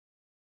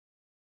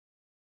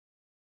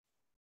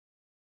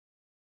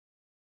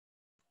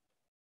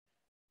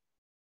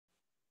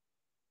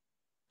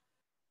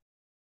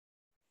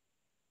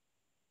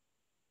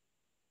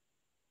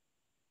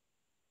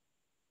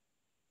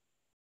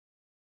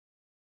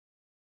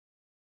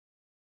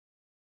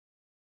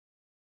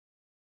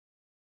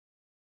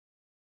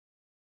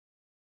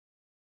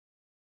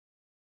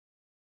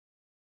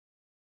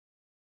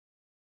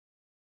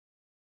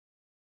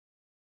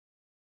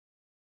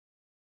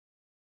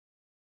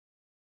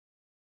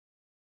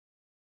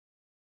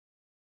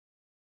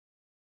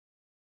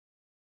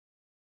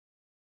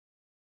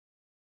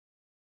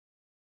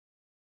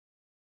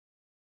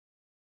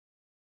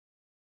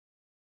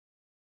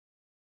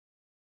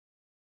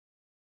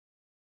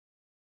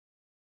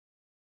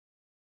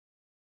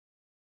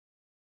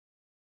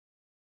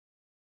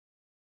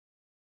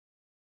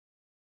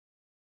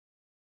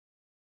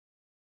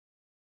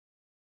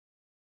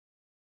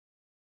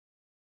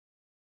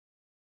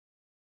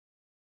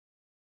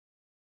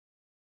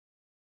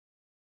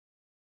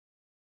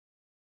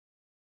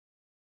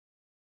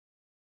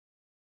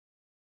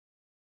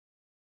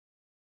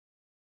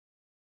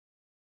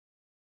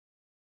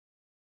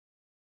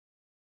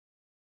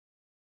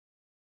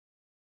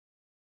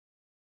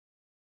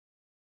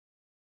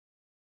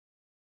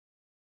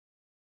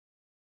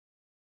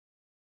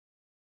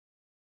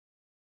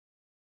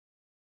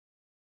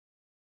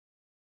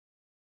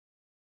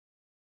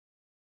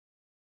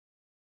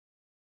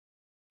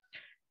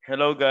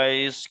Hello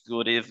guys,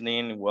 good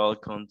evening.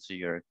 Welcome to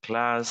your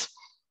class.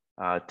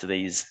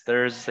 Today is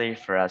Thursday,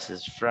 for us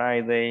is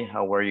Friday.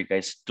 How are you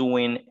guys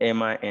doing,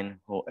 Emma and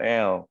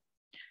Joel?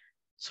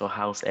 So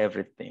how's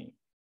everything?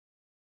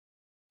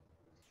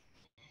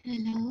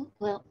 Hello.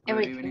 Well, Good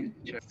evening, everything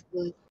teacher. is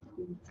good.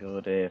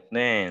 Good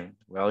evening,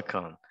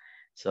 welcome.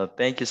 So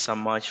thank you so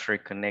much for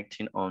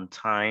connecting on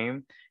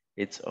time.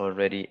 It's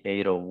already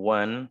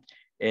 8:01.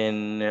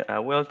 And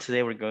well,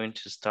 today we're going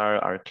to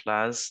start our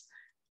class.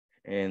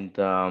 And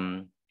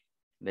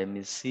let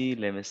me see,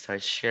 let me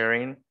start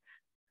sharing.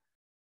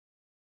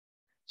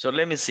 So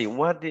let me see,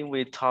 what did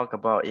we talk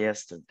about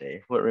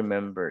yesterday? Who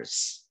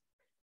remembers?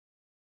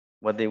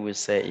 What did we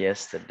say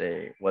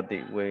yesterday? What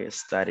did we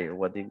study?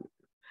 What did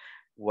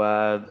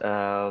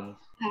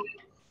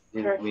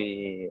Perfect.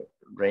 we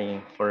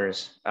bring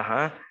first?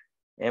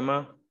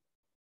 Emma?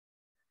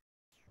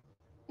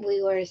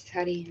 We were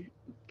studying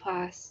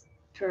past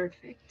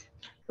perfect.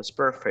 That's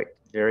perfect.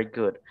 Very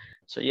good.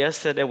 So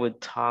yesterday we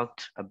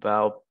talked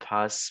about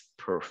past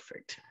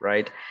perfect,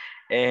 right?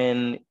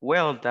 And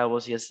well, that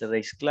was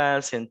yesterday's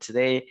class. And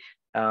today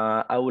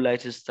I would like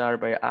to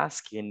start by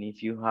asking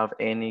if you have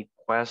any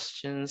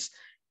questions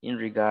in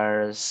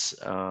regards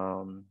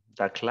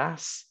the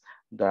class,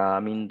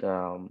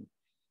 the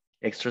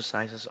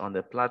exercises on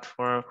the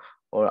platform,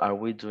 or are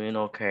we doing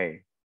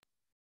okay?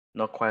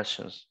 No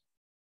questions.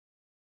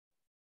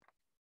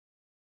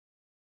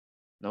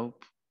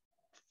 Nope.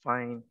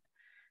 Fine.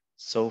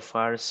 So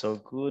far, so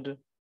good.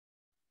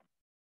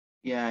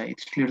 Yeah,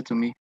 it's clear to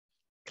me.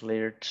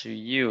 Clear to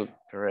you.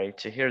 Great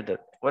to hear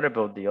that. What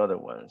about the other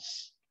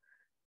ones?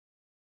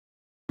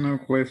 No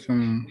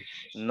question.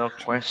 No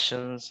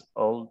questions.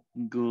 All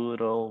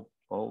good, all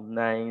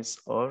nice.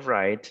 All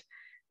right.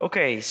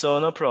 Okay, so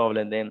no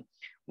problem then.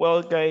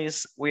 Well,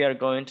 guys, we are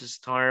going to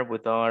start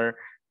with our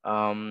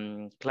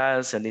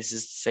class, and this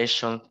is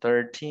session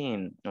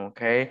 13.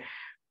 Okay.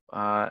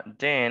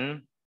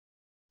 Then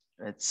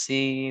let's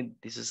see,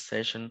 this is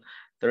session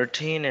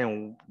 13,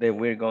 and then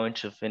we're going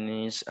to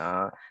finish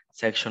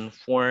section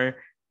 4,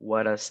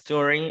 what a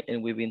story.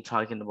 And we've been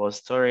talking about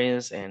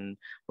stories, and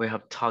we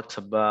have talked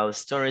about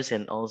stories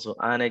and also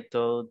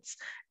anecdotes.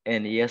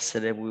 And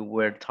yesterday we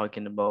were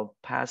talking about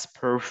past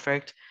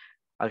perfect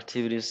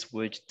activities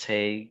which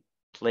take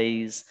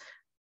place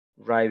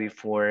right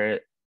before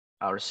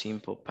our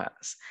simple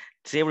past.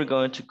 Today we're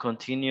going to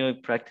continue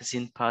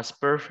practicing past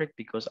perfect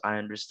because I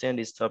understand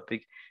this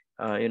topic,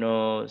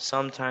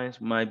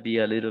 sometimes might be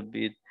a little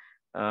bit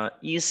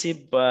easy,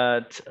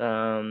 but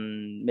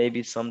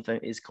maybe sometimes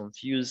it's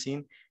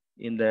confusing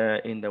in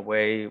the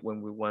way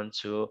when we want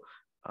to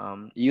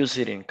use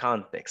it in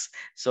context.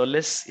 So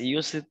let's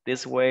use it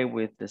this way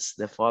with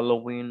the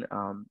following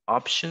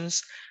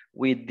options.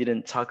 We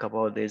didn't talk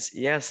about this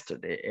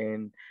yesterday,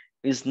 and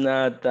it's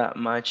not that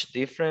much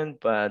different,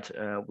 but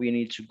we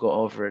need to go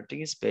over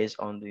this based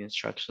on the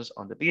instructions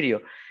on the video.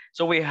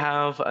 So we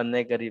have a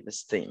negative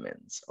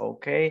statements,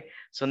 okay?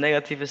 So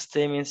negative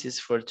statements is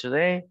for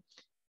today,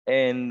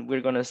 and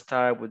we're gonna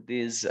start with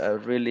this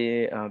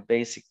really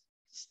basic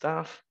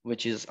stuff,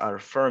 which is our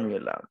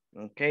formula,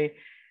 okay?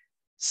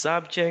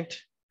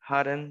 Subject,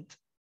 hadn't,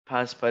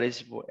 past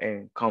participle,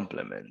 and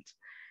complement.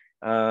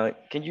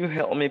 Can you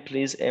help me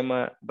please,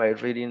 Emma, by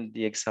reading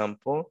the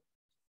example?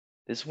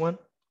 This one?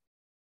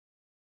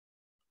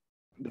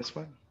 This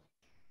one?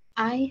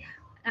 I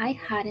I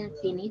hadn't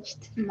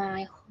finished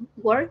my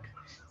work,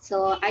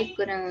 so I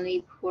couldn't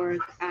leave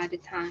work at the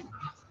time.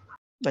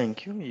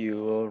 Thank you.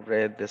 You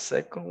read the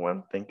second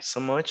one. Thank you so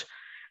much.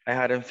 I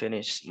hadn't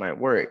finished my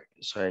work,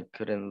 so I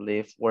couldn't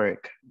leave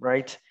work,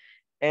 right?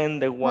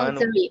 And the Oh, one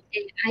sorry.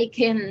 I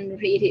can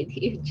read it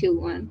if you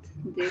want.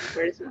 The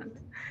first one.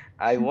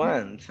 I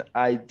want,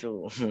 I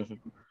do.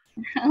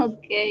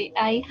 Okay.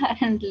 I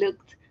hadn't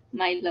looked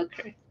my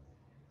locker.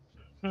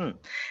 Hmm.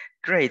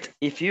 Great.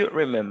 If you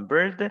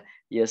remembered,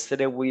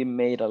 yesterday we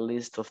made a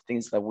list of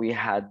things that we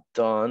had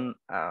done,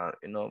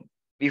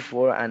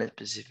 before a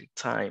specific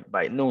time.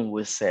 By noon,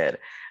 we said.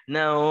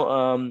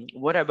 Now,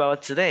 what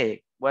about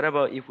today? What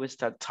about if we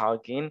start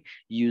talking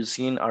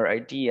using our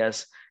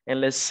ideas?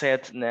 And let's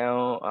set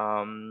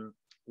now,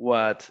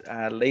 what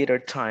later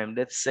time?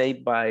 Let's say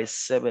by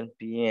 7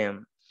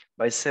 p.m.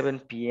 By 7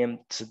 p.m.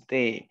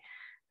 today.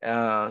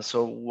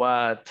 So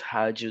what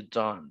had you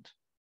done?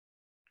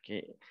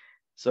 Okay.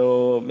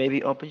 So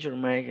maybe open your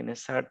mic and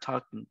start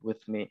talking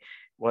with me.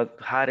 What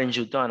hadn't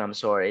you done? I'm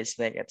sorry, it's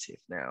negative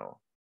now.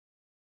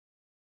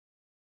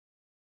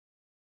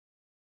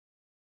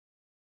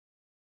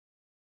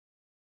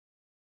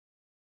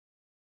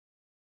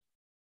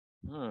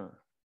 Hmm.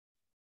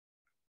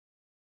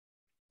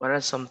 What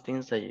are some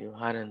things that you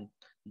hadn't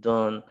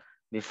done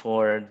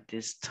before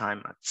this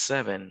time at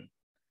 7?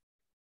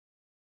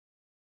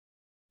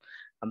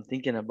 I'm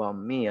thinking about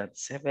me at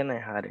 7. I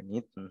hadn't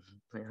eaten.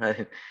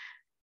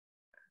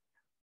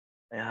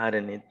 I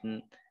hadn't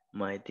eaten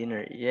my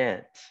dinner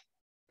yet.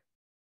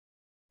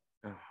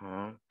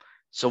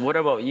 So what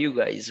about you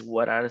guys?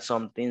 What are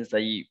some things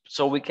that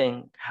so we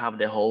can have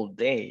the whole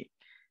day?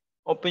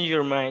 Open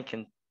your mic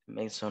and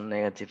make some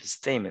negative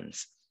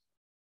statements.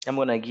 I'm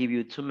gonna give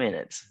you 2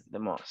 minutes, the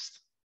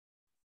most.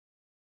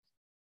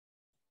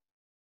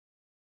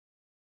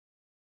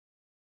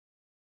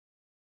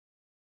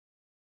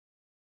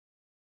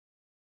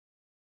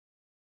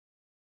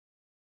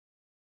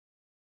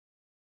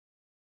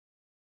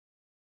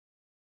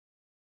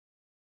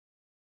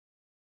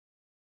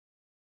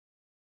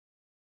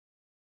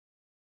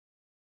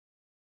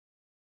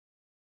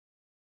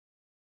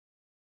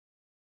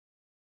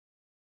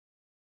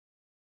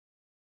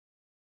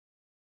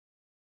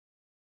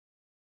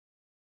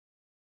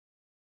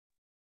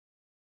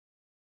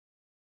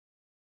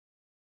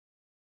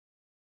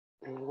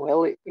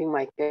 Well, in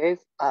my case,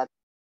 at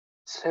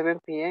 7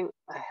 p.m.,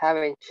 I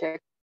haven't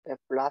checked the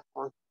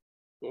platform.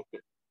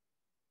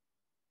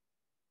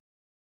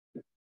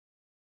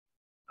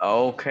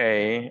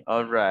 Okay,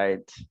 all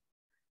right.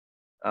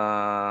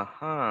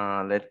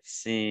 Let's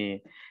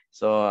see.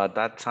 So at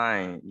that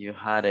time, you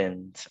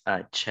hadn't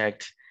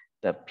checked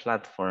the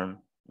platform.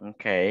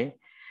 Okay,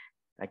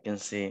 I can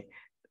see.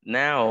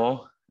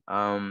 Now,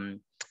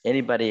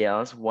 anybody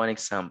else? One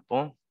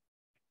example.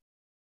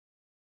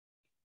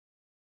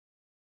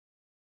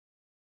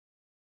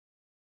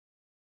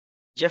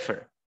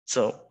 Jeffer,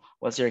 so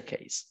what's your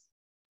case?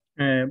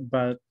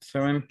 But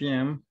 7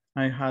 p.m.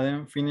 I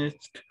hadn't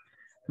finished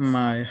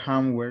my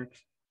homework.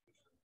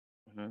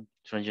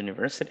 From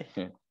university?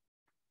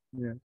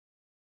 Yeah.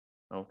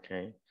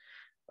 Okay.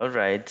 All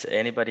right.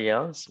 Anybody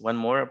else? One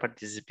more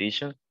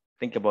participation?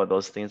 Think about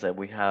those things that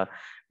we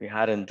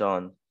hadn't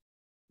done,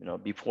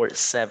 before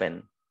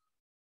 7.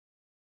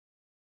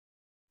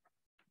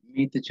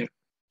 Me, teacher.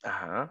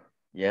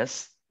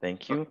 Yes,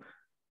 thank you.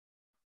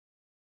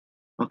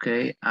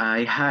 Okay,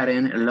 I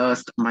hadn't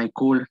lost my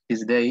cool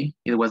this day.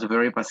 It was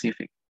very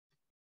pacific.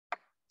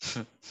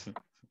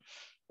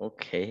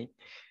 Okay,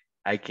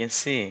 I can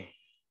see.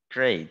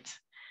 Great.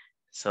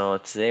 So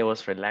today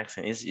was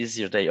relaxing. Is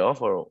your day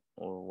off or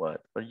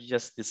what? Or you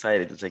just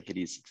decided to take it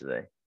easy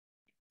today?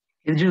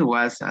 It just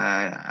was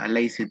a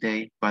lazy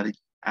day, but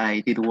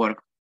I did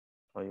work.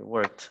 Oh, you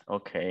worked.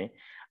 Okay.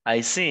 I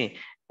see.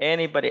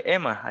 Anybody?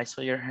 Emma, I saw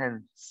your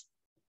hands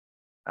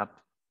up.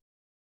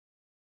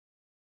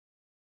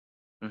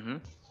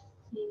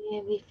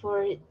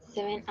 Before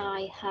 7,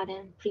 I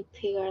hadn't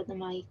prepared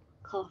my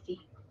coffee.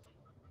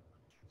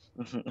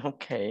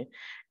 Okay,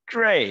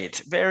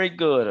 great, very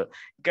good.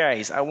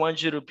 Guys, I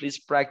want you to please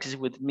practice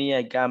with me.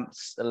 I got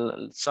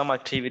some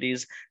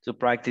activities to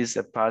practice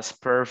the past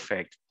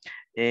perfect.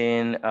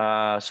 And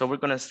so we're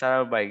gonna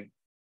start by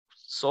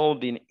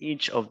solving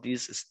each of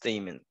these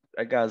statements.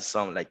 I got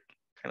some kind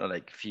of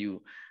like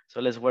few.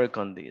 So let's work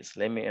on this.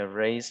 Let me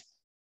erase.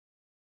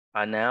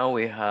 And now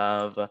we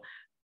have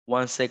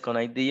 1 second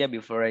idea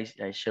before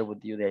I share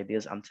with you the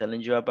ideas I'm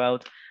telling you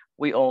about.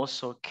 We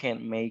also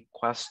can make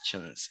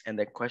questions, and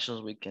the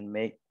questions we can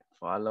make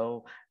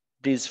follow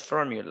this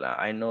formula.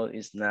 I know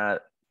it's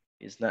not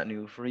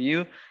new for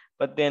you,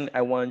 but then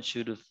I want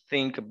you to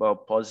think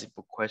about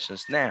possible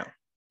questions now.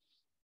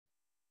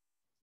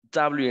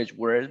 WH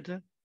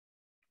word,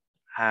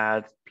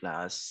 had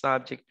plus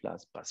subject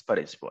plus past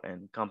participle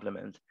and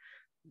complement.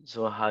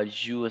 So how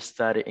you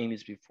studied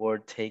English before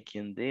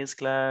taking this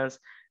class?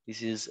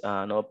 This is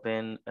an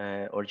open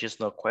or just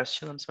no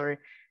question, I'm sorry.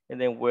 And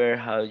then where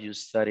have you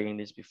studied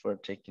English before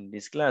taking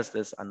this class?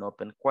 That's an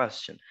open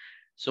question.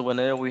 So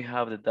whenever we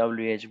have the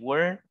WH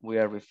word, we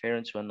are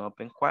referring to an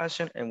open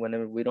question. And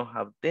whenever we don't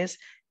have this,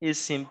 it's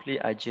simply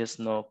a just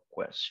no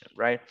question,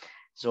 right?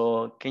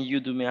 So can you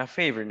do me a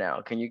favor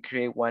now? Can you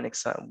create one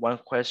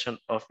question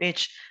of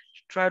each?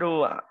 Try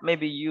to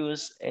maybe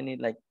use any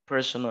like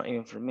personal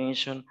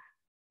information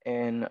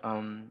and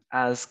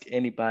ask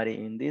anybody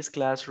in this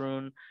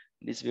classroom,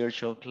 this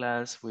virtual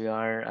class. We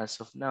are, as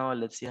of now,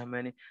 let's see how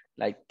many,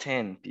 like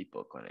 10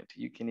 people connected.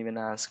 You can even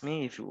ask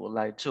me if you would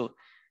like to.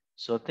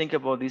 So think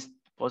about these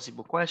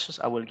possible questions.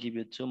 I will give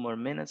you 2 more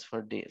minutes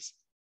for this.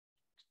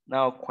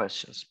 Now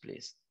questions,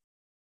 please.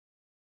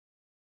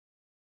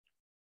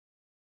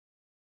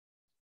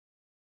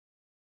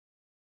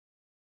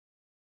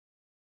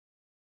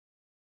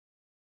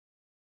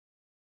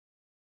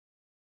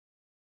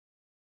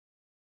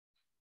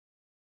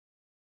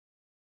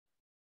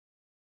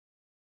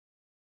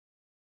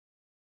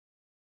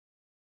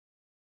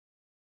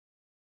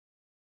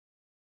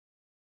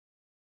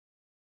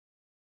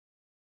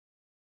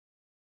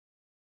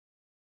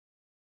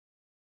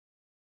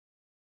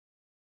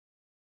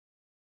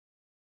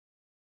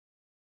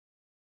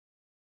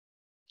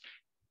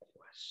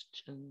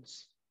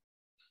 Questions.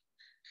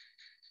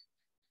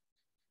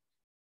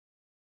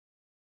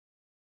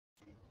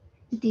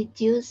 Did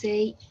you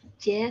say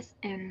yes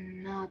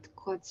and not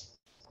questions,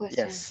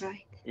 Yes.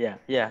 right?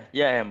 Yeah,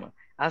 Emma.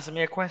 Ask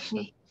me a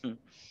question.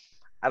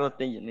 I don't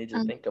think you need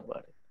to think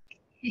about it.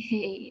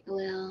 Okay,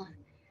 well,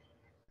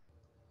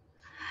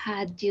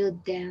 had you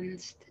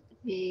danced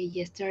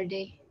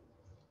yesterday?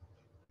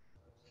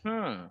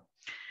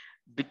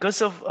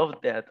 Because of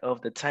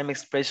the time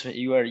expression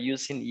you are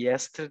using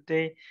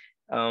yesterday,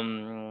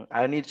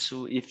 I need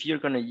to, if you're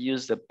gonna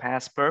use the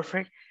past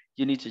perfect,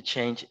 you need to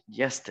change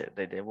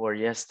yesterday, the word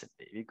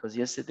yesterday, because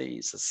yesterday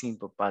is a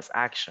simple past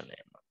action,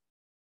 Emma.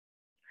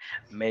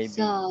 Maybe.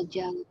 So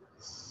just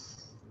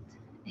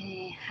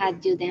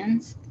had you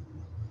danced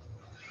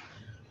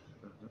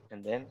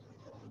And then,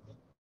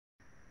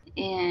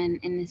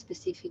 in a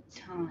specific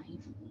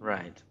time?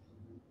 right.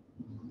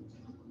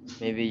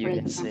 Maybe For you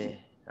can example,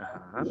 say,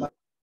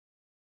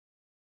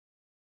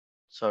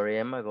 sorry,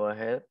 Emma, go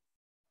ahead.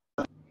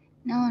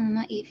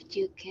 no. If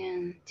you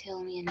can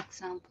tell me an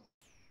example.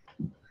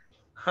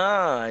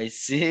 I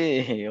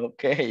see.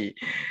 Okay.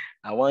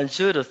 I want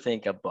you to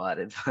think about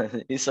it.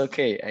 It's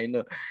okay. I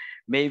know.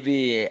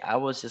 Maybe I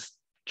was just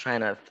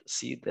trying to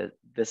see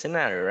the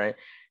scenario, right?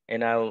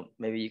 And now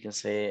maybe you can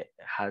say,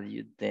 had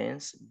you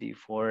danced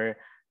before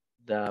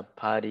the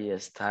party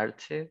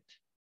started?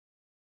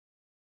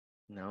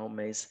 No,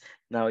 Mace.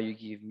 Now you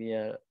give me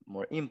a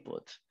more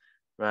input,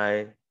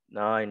 right?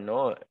 Now I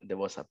know there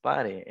was a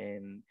party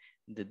and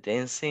the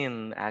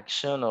dancing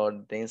action or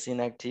dancing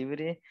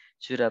activity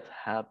should have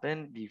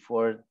happened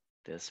before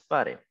this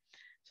party.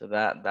 So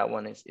that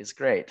one is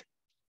great.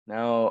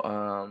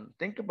 Now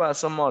think about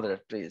some other,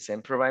 please,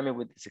 and provide me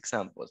with these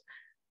examples.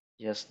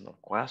 Yes, no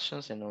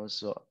questions, and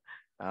also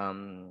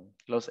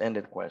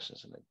close-ended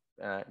questions,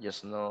 like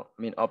yes, no,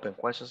 I mean open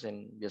questions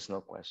and yes,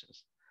 no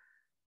questions.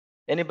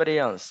 Anybody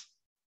else?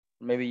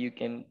 Maybe you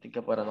can think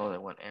about another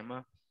one,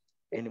 Emma.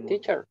 Anyone?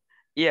 Teacher,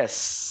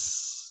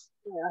 Yes.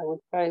 I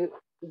will try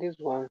this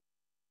one.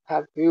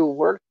 Have you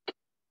worked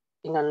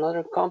in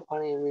another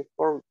company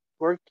before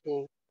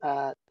working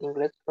at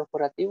Inglés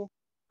Corporativo?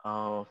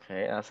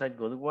 Okay, that's a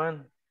good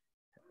one.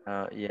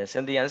 Yes,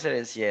 and the answer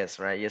is yes,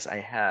 right? Yes, I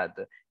had.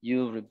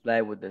 You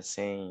reply with the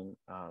same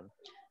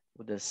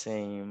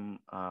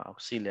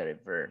auxiliary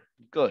verb.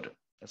 Good.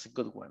 That's a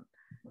good one.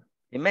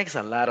 It makes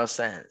a lot of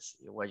sense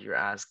what you're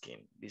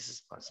asking. This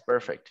is that's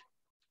perfect.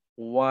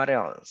 What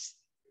else?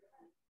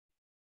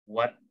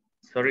 What,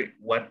 sorry,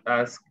 what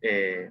ask,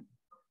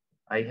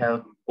 I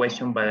have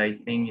question, but I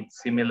think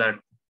it's similar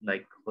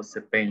like Jose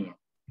Peña.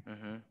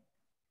 Mhm.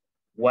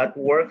 What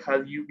work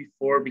have you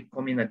before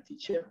becoming a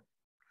teacher?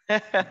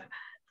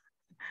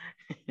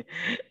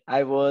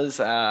 I was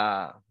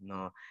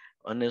no,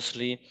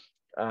 honestly,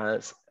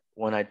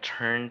 when I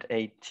turned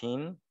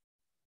 18,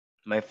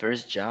 my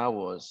first job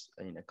was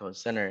in a call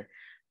center.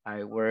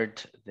 I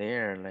worked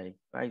there like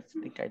I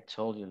think I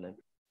told you like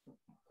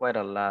quite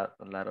a lot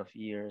of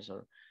years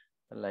or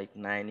like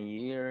 9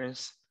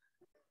 years.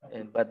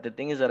 And but the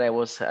thing is that I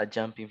was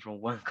jumping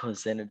from one call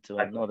center to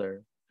At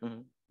another.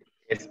 Mhm.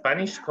 a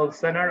Spanish call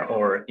center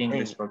or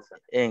English Eng- call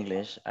center?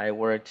 English. I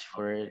worked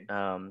for Okay.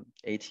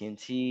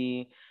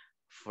 AT&T,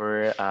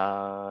 for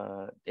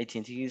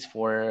AT&T is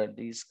for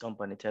this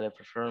company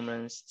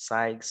teleperformance,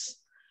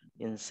 Sykes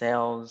in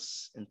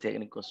sales and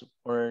technical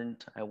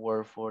support. I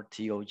work for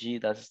TOG.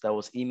 That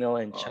was email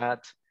and Oh,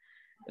 chat.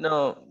 You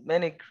know,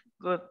 many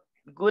good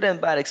good and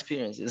bad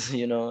experiences.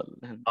 You know,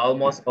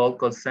 almost all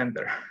call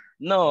center.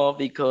 no,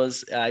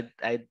 because I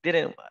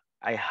didn't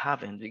I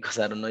haven't because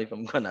I don't know if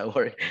I'm gonna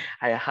work.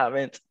 I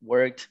haven't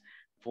worked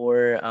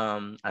for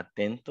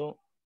Atento.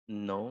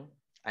 No,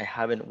 I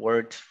haven't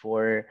worked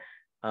for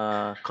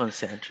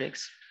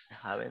Concentrics. I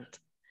haven't.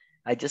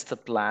 I just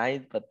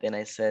applied, but then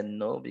I said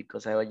no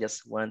because I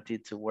just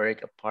wanted to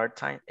work a part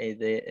time, and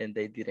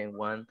they didn't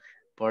want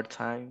part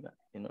time,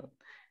 you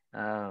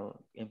know,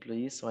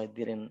 employees. So I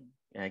didn't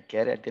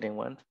get it. I didn't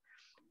want.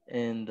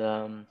 And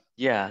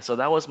yeah, so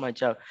that was my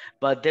job.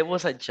 But there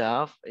was a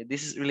job.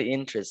 This is really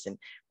interesting.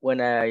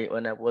 When I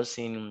was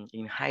in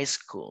high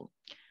school,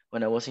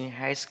 when I was in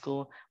high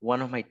school,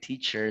 one of my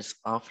teachers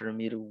offered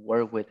me to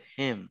work with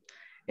him,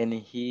 and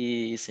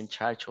he is in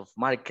charge of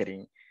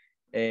marketing,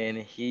 and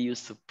he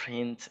used to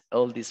print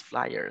all these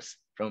flyers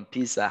from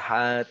Pizza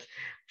Hut,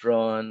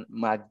 from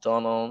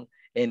McDonald's,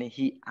 and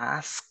he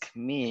asked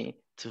me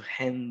to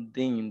hand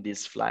in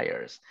these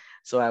flyers.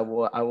 So I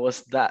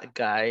was that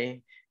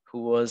guy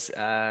who was,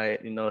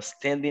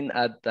 standing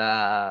at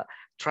the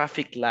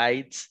traffic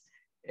lights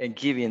and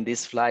giving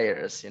these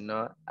flyers,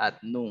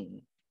 at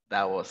noon.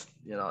 That was,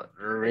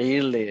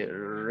 really,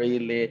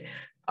 really,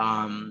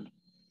 um,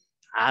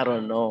 I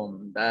don't know.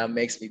 That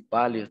makes me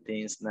value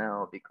things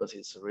now because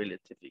it's really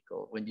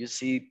difficult. When you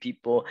see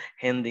people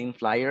handing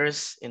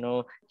flyers,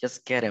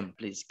 just get them,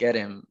 please get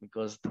them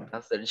because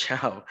that's their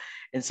job.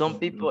 And some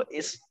people,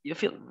 you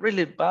feel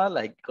really bad,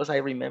 like because I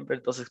remember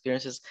those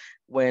experiences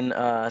when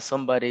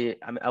somebody,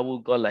 I mean, I will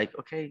go like,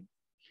 okay,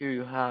 here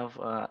you have,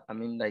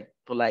 like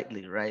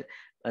politely, right?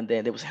 And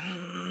then they will say,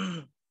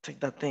 take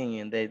that thing,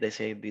 and they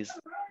say these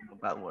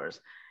bad words,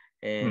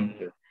 and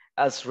Okay.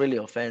 that's really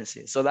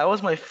offensive. So that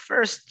was my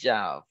first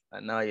job.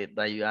 And now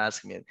that you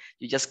ask me,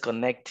 you just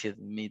connected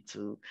me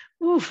to,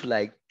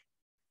 like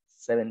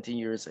 17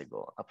 years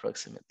ago,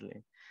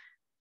 approximately.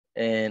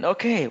 And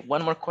okay,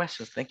 one more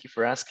question. Thank you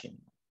for asking.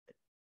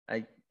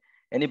 I,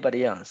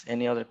 Anybody else?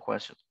 Any other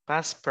questions?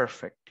 Past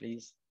perfect,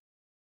 please.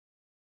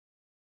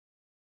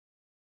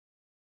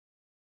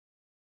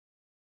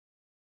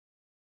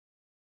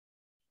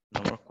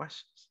 No more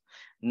questions.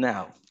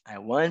 Now, I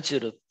want you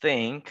to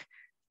think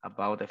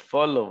about the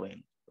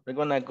following. We're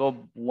gonna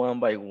go one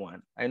by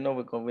one. I know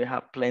we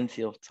have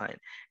plenty of time,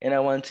 and I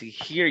want to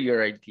hear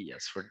your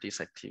ideas for this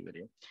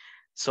activity.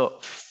 So,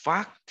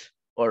 fact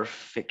or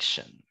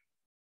fiction?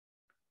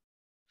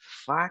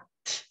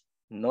 Fact,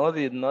 not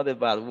the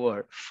bad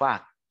word,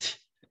 fact.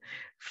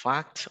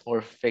 Fact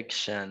or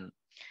fiction,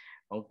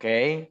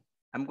 okay?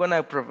 I'm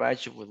gonna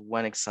provide you with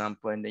one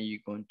example and then you're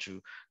going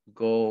to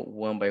go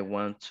one by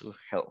one to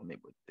help me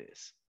with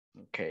this,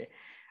 okay?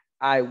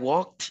 I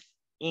walked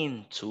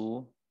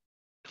into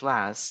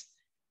class,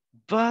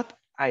 but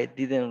I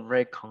didn't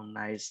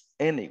recognize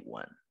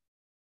anyone.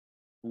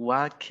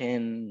 What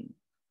can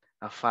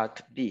a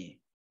fact be?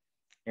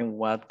 And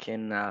what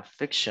can a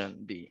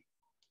fiction be?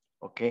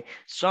 Okay,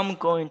 so I'm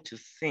going to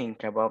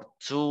think about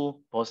two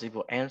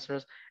possible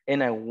answers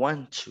and I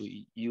want to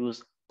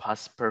use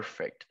past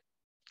perfect.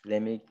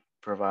 Let me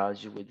provide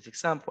you with this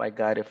example. I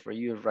got it for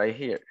you right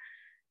here.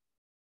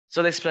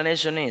 So the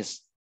explanation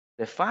is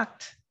the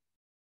fact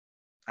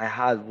I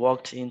had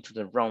walked into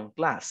the wrong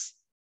class.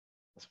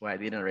 That's why I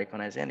didn't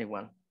recognize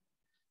anyone.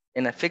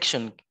 And a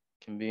fiction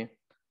can be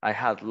I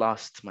had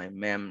lost my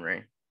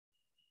memory.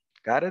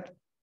 Got it?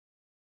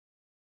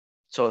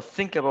 So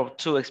think about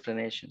two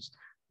explanations.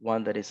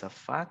 One that is a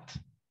fact,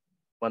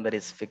 one that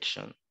is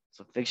fiction.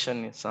 So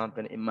fiction is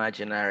something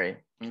imaginary,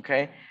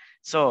 okay?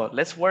 So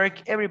let's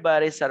work,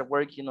 everybody start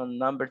working on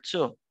number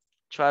two.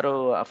 Try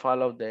to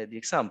follow the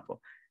example.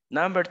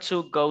 Number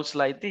two goes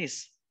like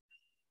this.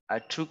 I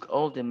took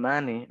all the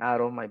money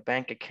out of my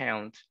bank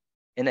account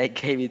and I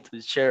gave it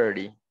to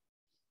charity.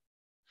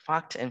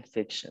 Fact and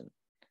fiction.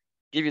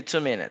 Give you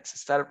 2 minutes,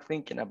 start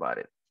thinking about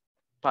it.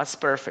 Past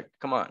perfect,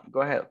 come on,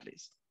 go ahead,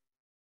 please.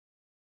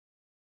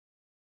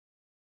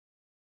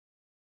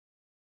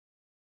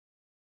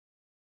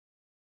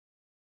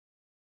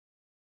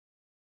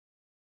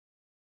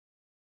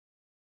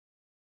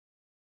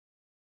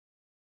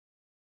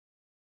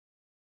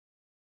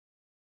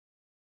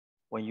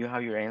 When you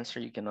have your answer,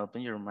 you can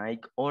open your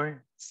mic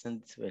or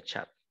send it to a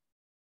chat.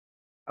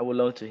 I would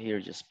love to hear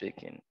you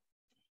speaking.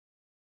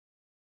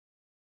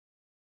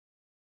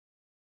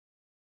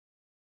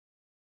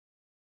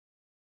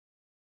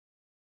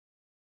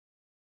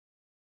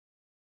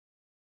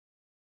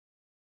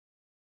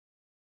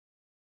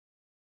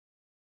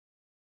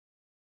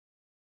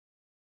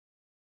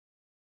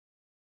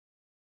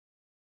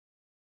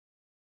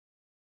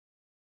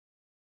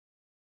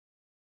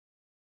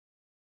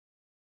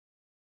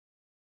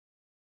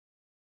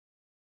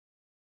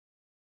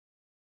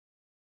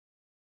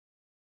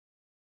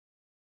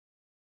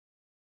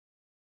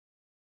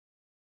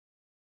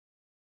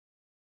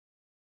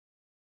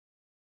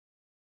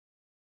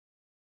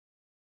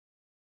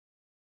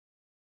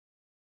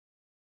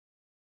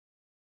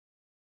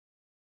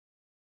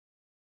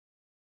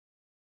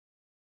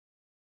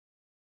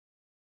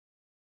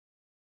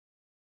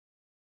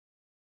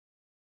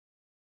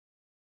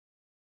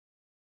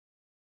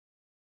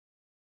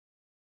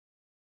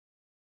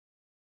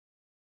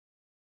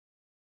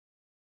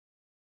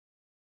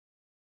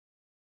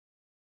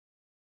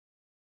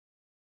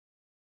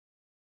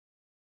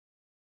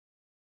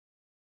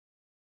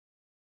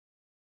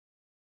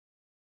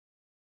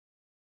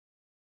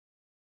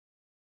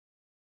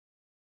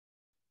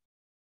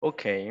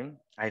 Okay,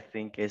 I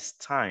think it's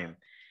time.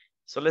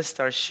 So let's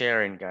start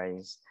sharing,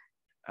 guys.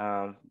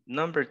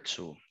 Number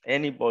two,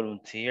 any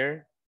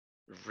volunteer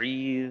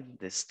read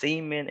the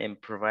statement and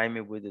provide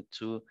me with the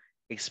two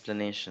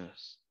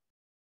explanations.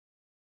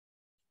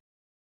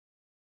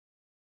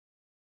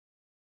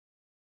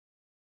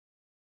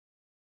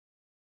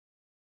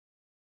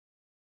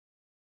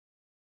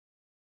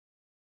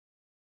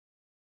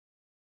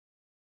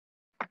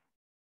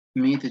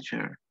 Me,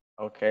 teacher,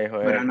 Okay,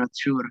 but I'm Joel. not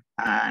sure.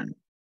 And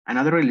I'm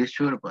not really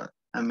sure, but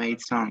I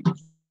made some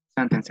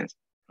sentences.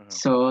 Mhm.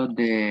 So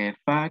the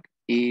fact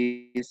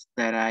is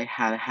that I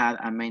had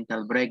a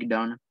mental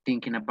breakdown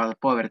thinking about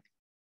poverty.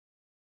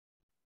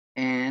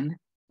 And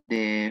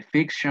the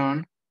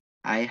fiction,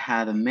 I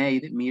had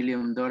made $1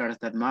 million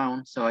that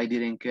month, so I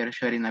didn't care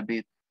sharing a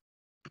bit.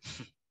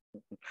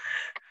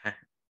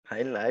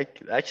 I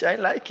like it. Actually, I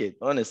like it,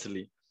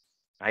 honestly.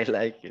 I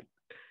like it.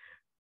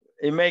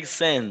 It makes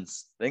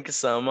sense. Thank you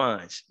so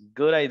much.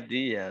 Good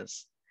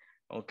ideas.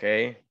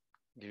 Okay.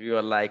 Give you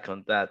a like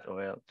on that,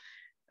 Well,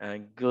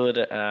 good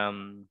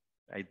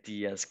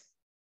ideas,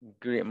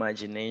 good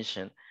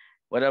imagination.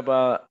 What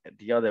about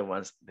the other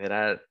ones that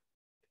are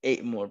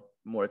eight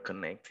more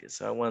connected?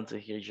 So I want to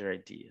hear your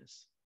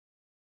ideas.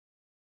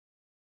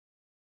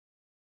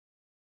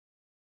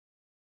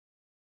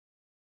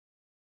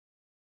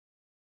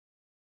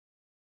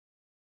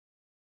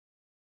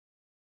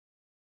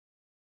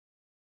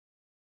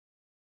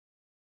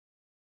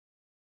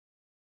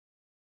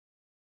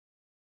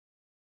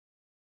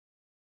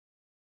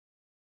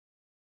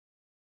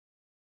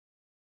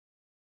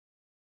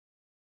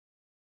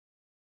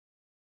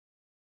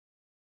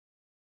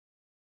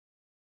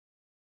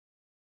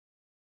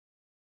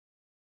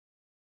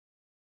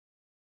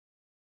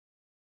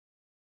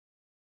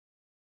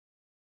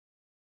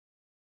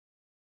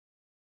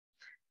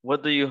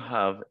 What do you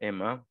have,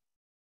 Emma?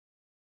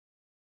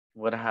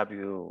 What have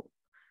you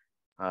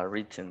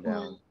written down?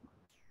 Well,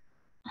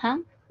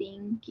 I'm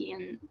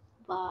thinking,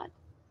 but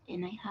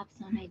and I have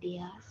some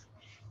ideas,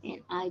 and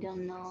I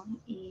don't know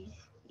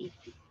if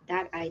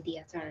that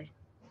ideas are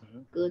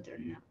Hmm. good or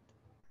not.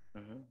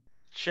 Hmm.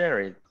 Share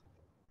it.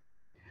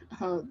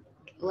 Oh,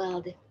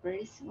 well, the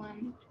first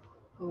one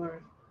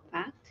or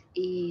fact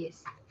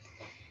is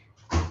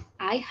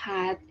I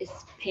had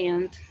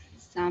spent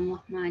some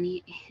of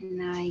money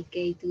and I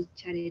gave to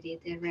charity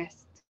the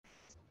rest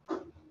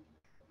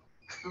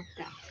of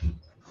that.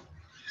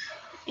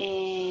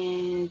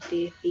 And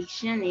the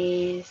fiction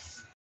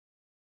is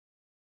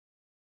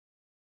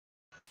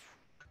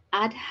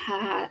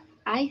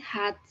I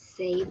had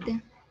saved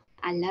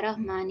a lot of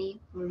money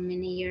for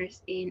many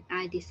years and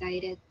I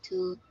decided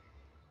to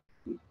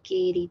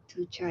give it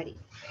to charity.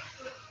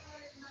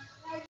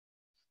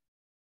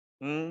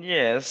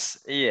 Yes,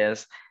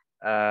 yes.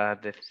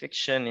 The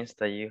fiction is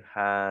that you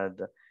had.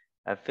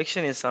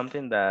 Fiction is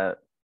something that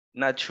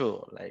not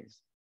true. Like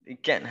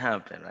it can't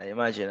happen, right?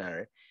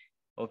 Imaginary.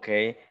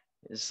 Okay.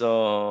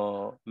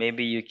 So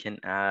maybe you can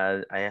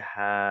add. I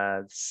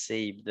had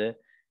saved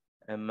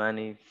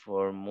money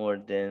for more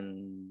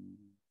than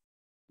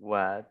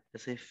what?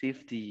 Let's say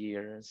 50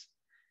 years,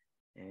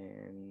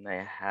 and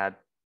I had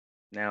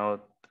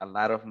now a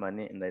lot of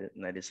money,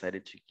 and I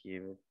decided to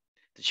give it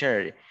to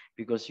charity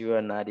because you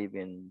are not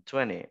even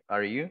 20,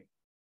 are you?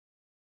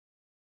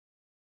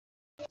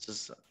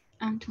 Just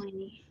I'm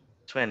 20.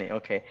 20.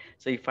 Okay.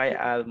 So if I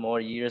add more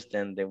years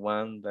than the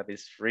one that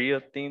is real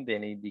thing,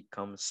 then it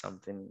becomes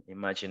something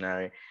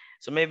imaginary.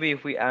 So maybe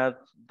if we add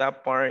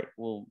that part, it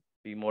will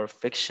be more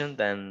fiction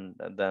than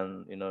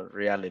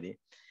reality.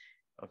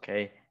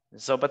 Okay.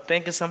 So, but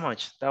thank you so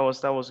much. That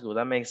was good.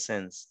 That makes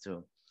sense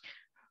too.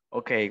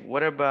 Okay.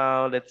 What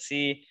about, let's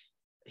see.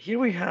 Here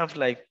we have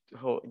like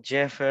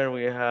Jeffer,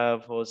 we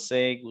have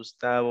Jose,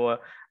 Gustavo,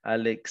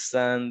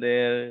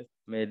 Alexander,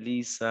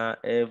 Melissa,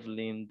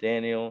 Evelyn,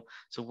 Daniel.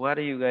 So what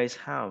do you guys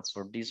have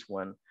for this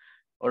one?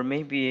 Or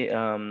maybe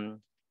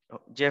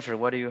Jeffrey,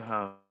 what do you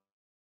have?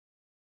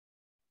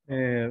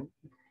 Uh,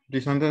 the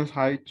sentence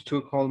I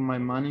took all my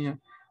money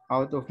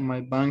out of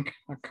my bank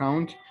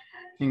account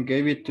and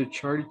gave it to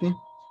charity.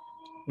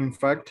 In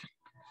fact,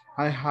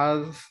 I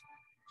had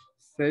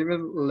saved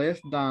less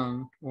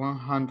than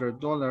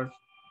 $100.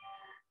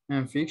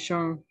 In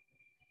fiction,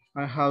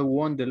 I had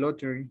won the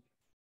lottery.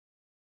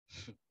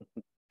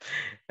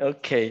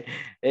 Okay.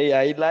 Hey,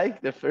 I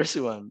like the first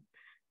one.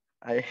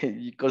 I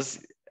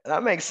because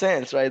that makes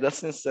sense, right?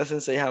 Doesn't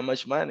say how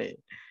much money.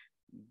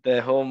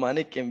 The whole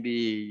money can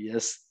be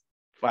just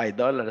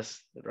 $5,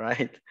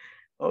 right?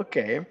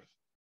 Okay.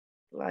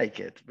 Like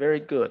it. Very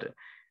good.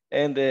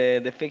 And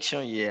the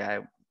fiction, yeah,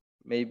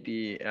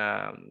 maybe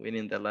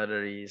winning the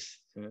lottery is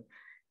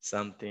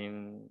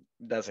something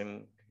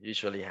doesn't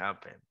usually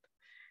happens.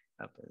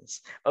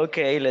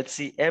 Okay, let's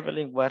see.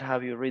 Evelyn, what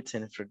have you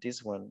written for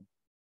this one?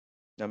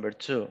 Number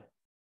two.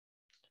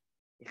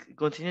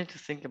 Continue to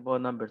think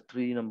about number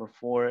three, number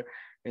four,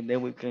 and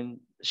then we can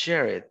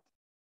share it.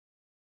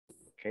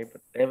 Okay,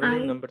 but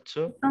Evelyn, I number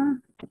two.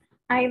 don't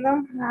I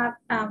don't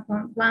have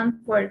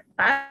one for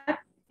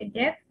fact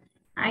yet.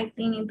 I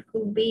think it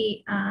could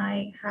be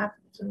I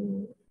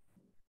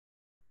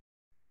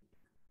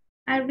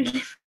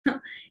really know.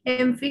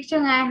 In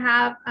fiction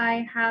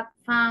I have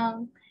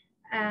found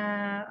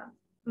uh,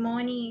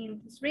 money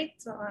in the street,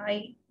 so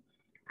I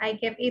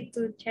gave it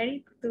to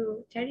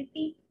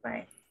charity,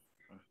 but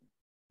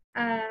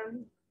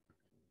um,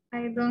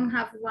 I don't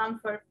have one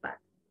for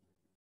fact.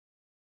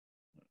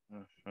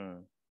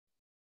 Mhm.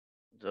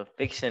 The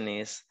fiction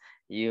is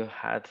you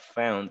had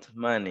found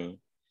money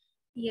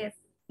Yes,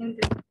 in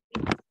the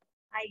street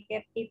I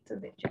gave it to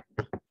the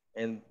charity.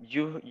 and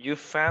you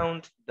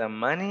found the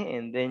money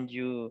and then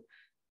you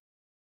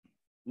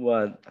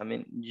what? I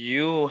mean,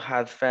 you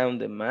had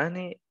found the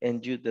money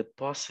and you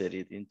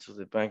deposited into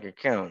the bank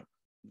account.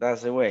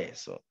 That's the way.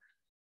 So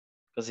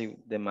because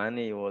the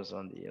money was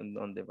on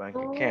the bank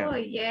Oh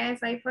account. yes,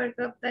 I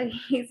forgot that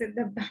he's in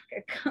the bank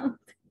account.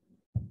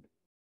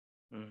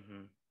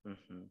 Hmm.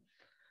 Hmm.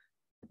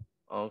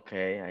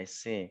 Okay, I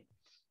see.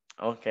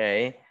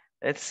 Okay,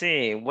 let's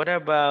see. What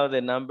about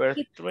the number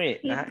It, three?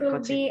 it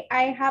could be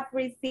I have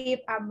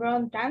received a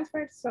brown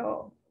transfer,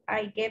 so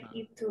I gave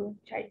it to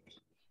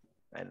charity.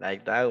 I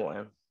like that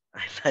one.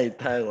 I like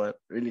that one.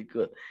 Really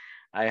good.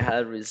 I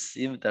had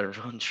received a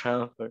wrong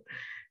transfer.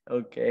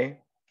 Okay.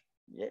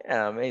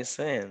 Yeah, makes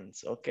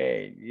sense.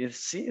 Okay. You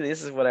see,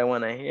 this is what I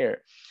want to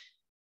hear.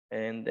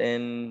 And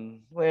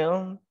then,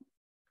 well,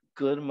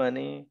 good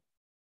money.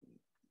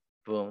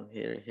 Boom.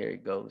 Here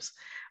it goes.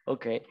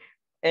 Okay.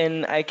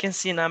 And I can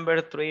see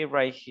number three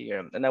right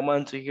here. And I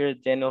want to hear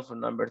Daniel for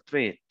number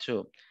three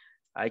too.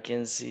 I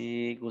can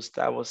see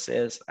Gustavo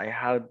says, I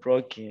had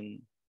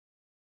broken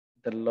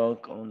the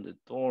lock on the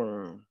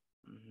door.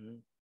 Mhm.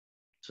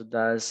 So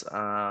that's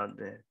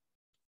the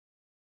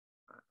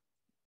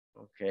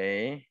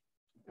okay.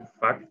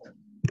 Fact.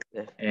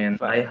 The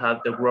And I fact. have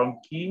the wrong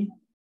key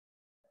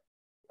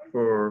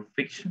for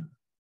fiction.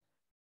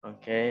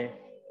 Okay.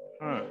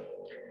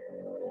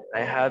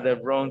 I had the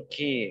wrong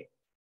key.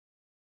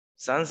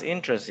 Sounds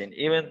interesting,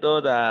 even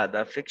though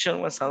the fiction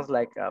one sounds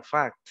like a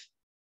fact.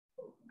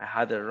 I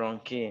had the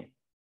wrong key.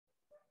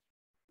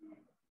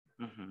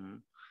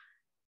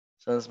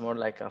 Sounds more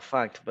like a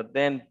fact, but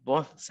then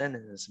both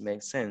sentences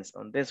make sense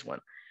on this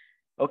one.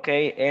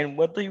 Okay, and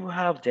what do you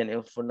have,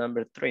 Daniel, for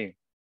number 3?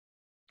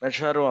 I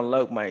tried to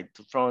unlock my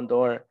front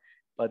door,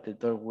 but the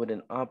door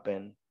wouldn't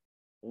open.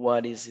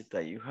 What is it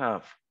that you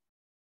have?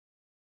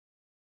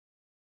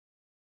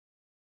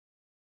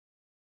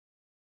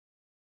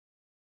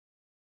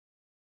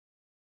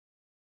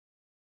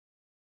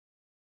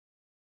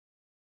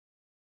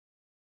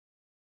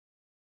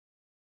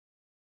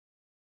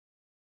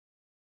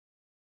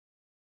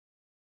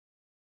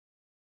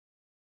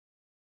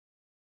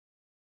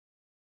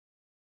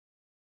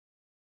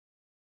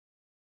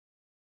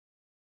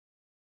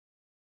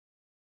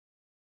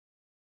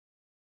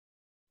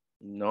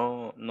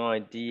 No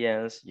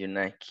ideas. You're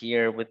not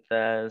here with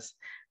us.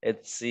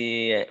 Let's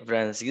see,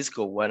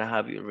 Francisco, what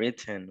have you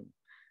written?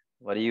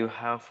 What do you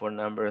have for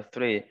number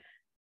 3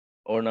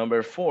 or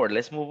number 4?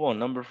 Let's move on.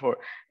 Number 4.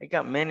 I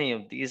got many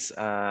of these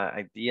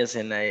ideas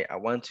and I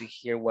want to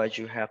hear what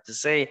you have to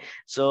say.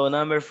 So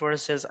number 4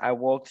 says, I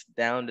walked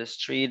down the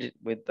street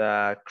with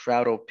a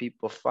crowd of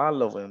people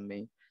following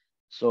me.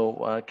 So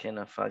what can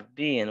a fact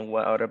be? And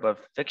what about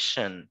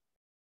fiction?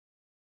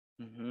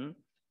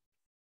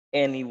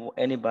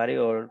 Anybody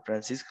or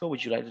Francisco,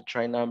 would you like to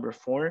try number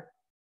 4?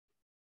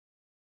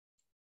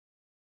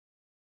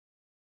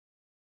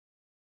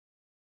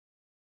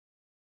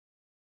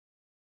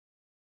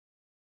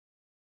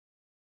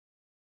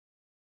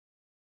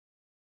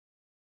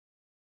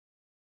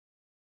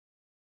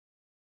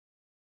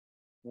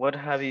 What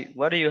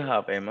do you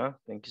have, Emma?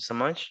 Thank you so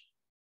much.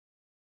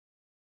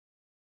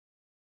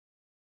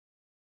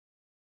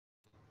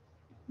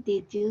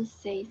 Did you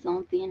say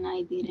something?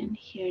 I didn't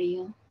hear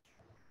you.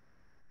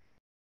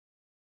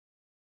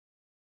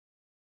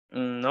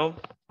 No,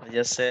 I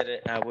just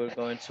said we're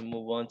going to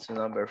move on to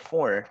number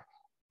 4.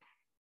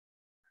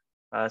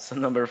 So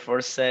number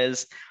 4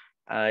 says,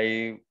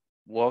 I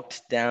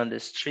walked down the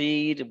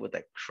street with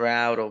a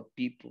crowd of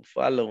people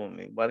following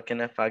me. What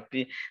can a fact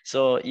be?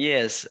 So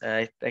yes,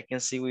 I can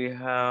see we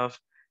have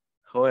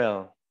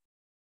Joel.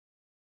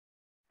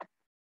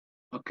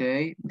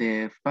 Okay,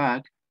 the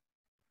fact,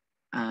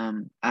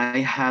 I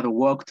had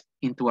walked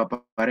into a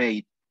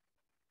parade,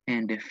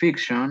 and the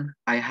fiction,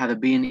 I had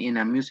been in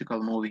a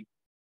musical movie.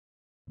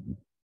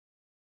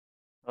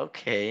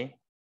 Okay,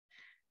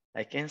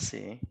 I can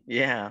see.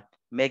 Yeah,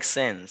 makes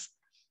sense.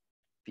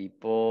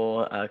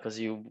 People, because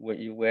you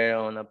were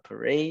on a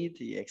parade,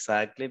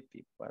 exactly.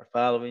 People are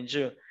following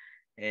you,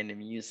 and the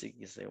music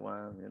is the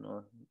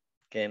one,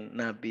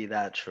 cannot be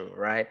that true,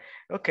 right?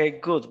 Okay,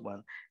 good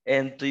one.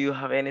 And do you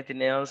have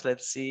anything else?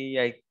 Let's see.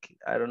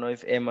 I don't know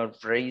if Emma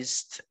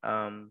raised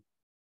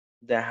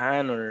the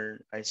hand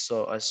or I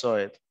saw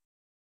it.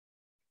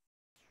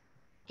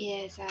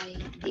 Yes, I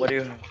What do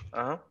did. you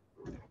have?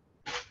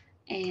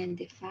 And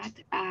the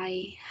fact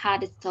I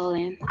had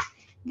stolen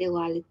the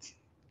wallet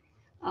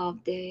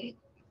of the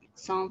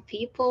some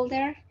people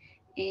there.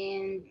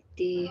 And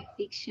the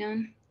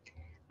fiction,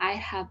 I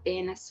have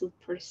been a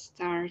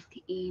superstar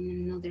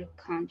in another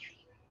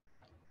country.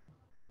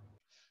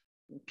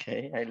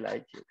 Okay, I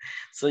like it.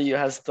 So you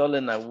have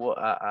stolen a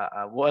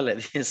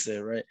wallet, you say,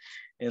 right?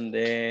 And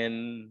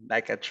then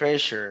like a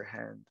treasure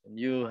hunt, and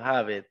you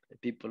have it,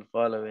 people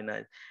following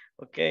it.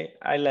 Okay,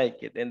 I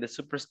like it. And the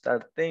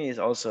superstar thing is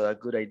also a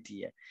good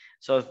idea.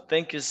 So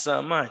thank you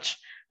so much.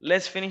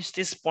 Let's finish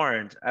this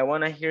part. I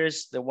want to hear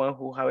the one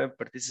who haven't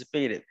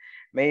participated.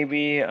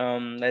 Maybe,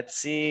 let's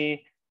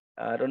see.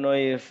 I don't know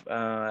if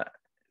Joel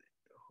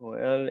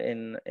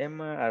and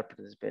Emma are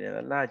participating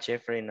a lot.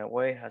 Jeffrey in a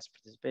way has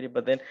participated,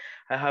 but then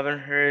I haven't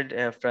heard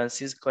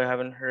Francisco, I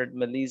haven't heard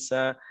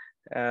Melissa.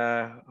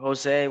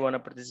 Jose, want to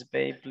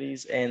participate,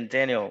 please? And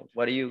Daniel,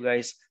 what do you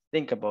guys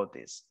think about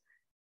this?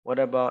 What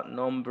about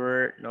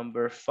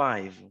number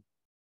 5?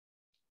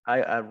 I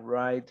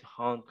arrived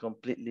home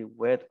completely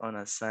wet on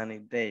a sunny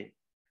day.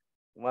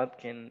 What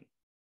can,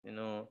 you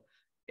know,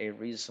 a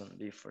reason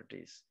be for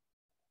this?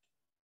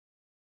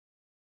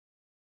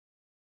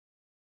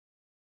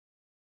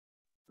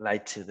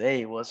 Like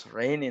today it was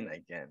raining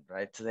again,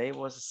 right? Today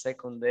was the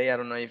second day. I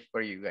don't know if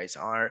where you guys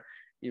are,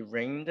 it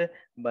rained,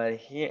 but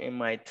here in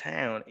my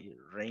town, it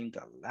rained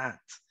a lot.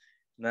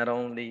 Not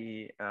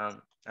only, I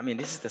mean,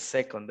 this is the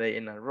second day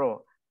in a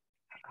row.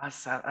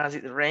 Has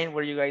it rained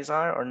where you guys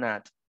are or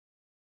not?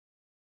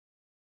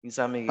 In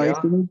San I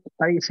Miguel?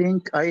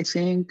 think I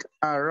think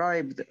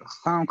arrived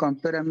home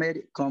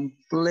completely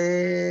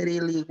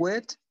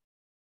wet,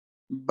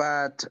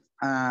 but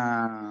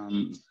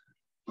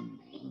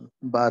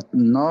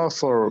not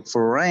for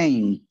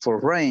rain.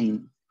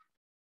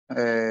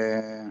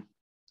 Uh,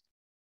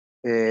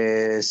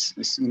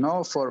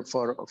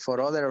 for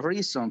other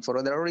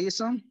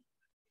reason,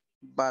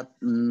 but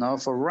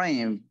not for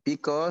rain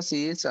because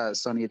it's a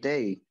sunny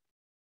day.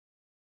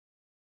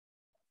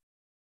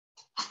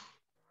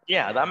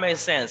 Yeah, that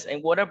makes sense.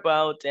 And what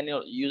about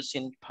Daniel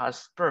using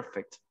past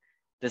perfect?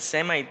 The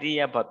same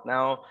idea, but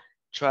now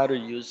try to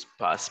use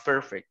past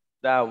perfect.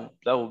 That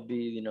would be,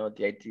 you know,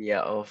 the idea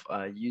of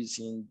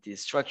using the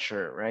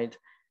structure, right?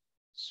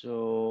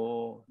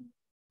 So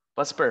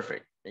past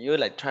perfect. And you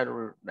like try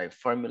to like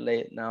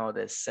formulate now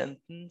the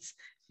sentence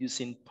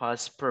using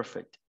past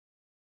perfect.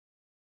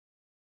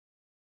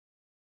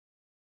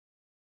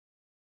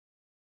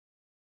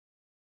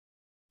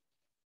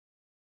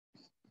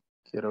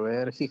 Quiero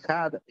ver. He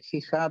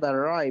had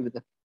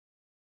arrived.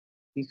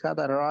 He had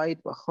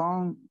arrived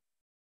home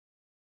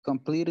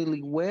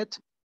completely wet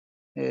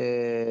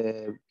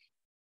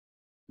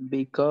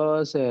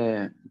because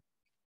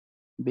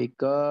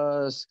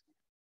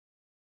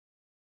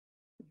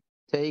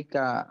take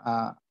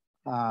a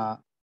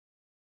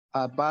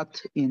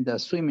bath in the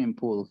swimming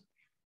pool.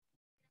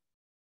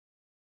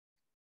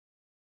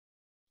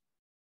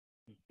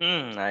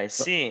 I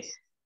see.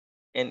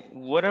 And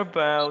what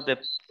about the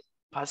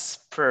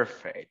past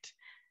perfect?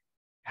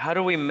 How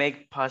do we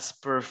make past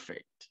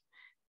perfect?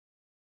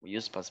 We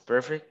use past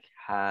perfect,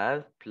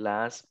 had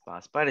plus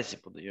past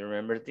participle. Do you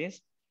remember this?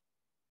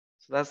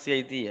 So that's the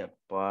idea.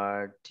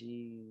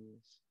 Participle.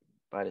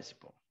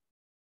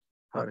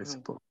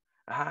 Participle.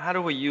 How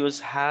do we use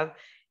had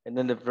and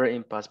then the verb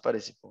in past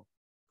participle?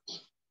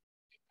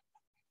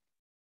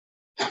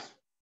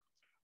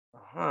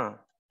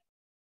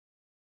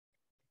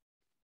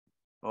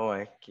 Oh,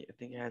 I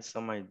think I had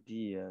some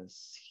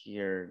ideas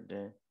here.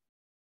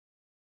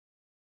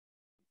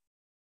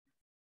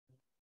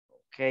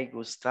 Okay,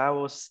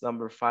 Gustavo's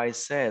number 5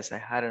 says, I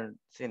hadn't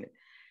seen it.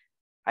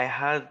 I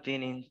had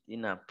been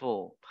in a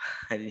pool.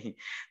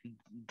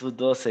 Do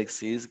those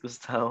exist,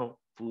 Gustavo?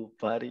 Pool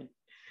party?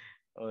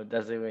 Oh,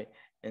 that's the way.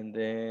 And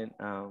then,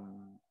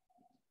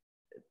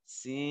 let's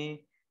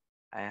see.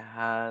 I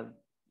had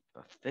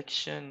a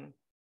fiction.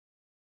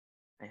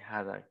 I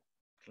had a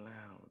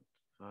cloud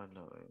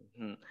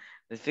following.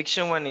 The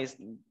fiction one needs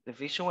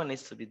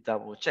to be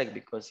double checked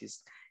because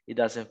it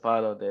doesn't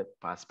follow the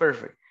past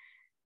perfect.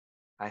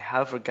 I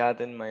have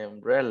forgotten my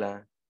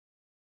umbrella.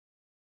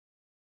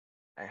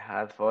 I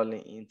had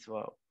fallen into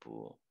a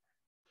pool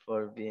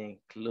for being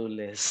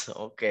clueless.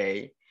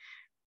 Okay,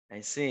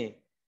 I see.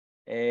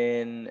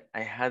 And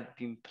I had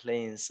been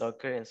playing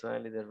soccer and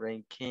suddenly the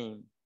rain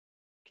came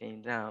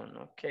down.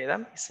 Okay, that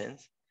makes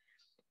sense.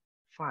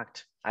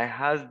 Fact, I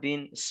have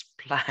been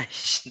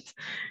splashed,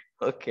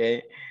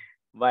 okay,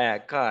 by a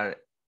car,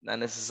 not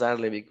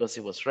necessarily because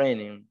it was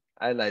raining.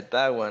 I like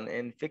that one.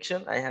 In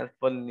fiction, I have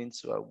fallen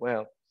into a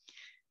well.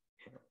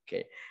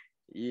 Okay,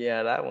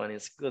 yeah, that one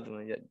is good.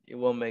 It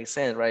won't make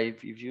sense, right?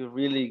 If you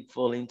really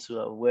fall into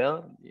a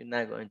well, you're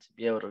not going to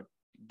be able to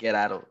get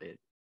out of it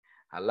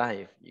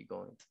alive. You're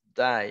going to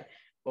die.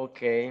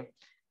 Okay,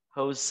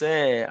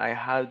 Jose, I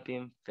have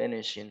been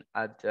finishing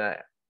at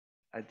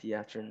the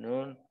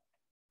afternoon.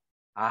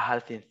 I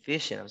have been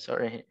fishing. I'm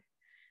sorry.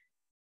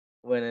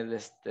 When it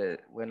is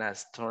when a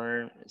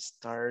storm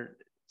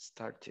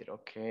started.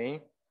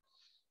 Okay,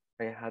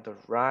 I had a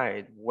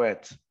ride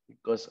wet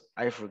because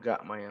I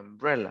forgot my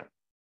umbrella.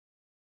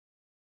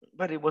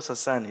 But it was a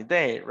sunny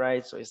day,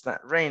 right? So it's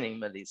not raining,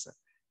 Melissa.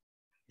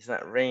 It's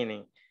not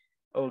raining.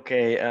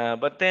 Okay,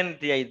 but then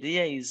the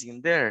idea is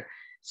in there.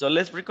 So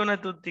we're gonna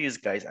do this,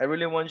 guys. I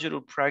really want you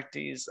to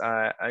practice.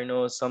 I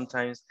know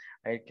sometimes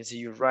I can see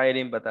you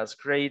writing, but that's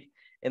great.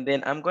 And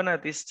then I'm gonna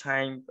this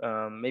time,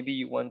 maybe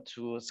you want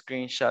to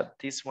screenshot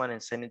this one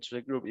and send it to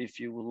the group if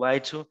you would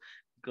like to,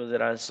 because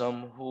there are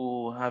some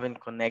who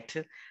haven't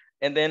connected.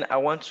 And then I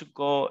want to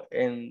go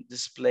and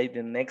display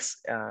the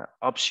next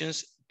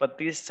options, but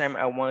this time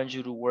I want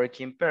you to work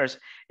in pairs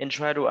and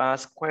try to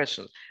ask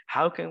questions.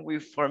 How can we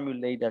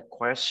formulate a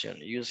question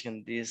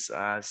using these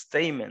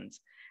statements?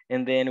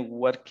 And then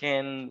what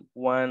can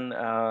one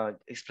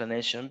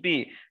explanation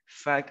be,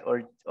 fact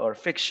or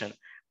fiction?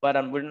 But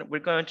we're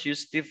going to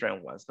use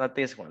different ones, not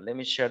this one. Let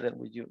me share them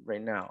with you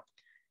right now.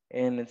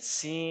 And let's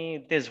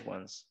see these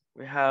ones.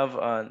 We have,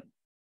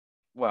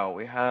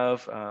 we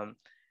have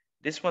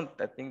this one.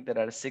 I think there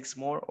are 6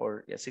 more,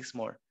 or yeah, 6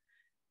 more.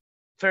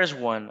 First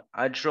one,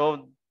 I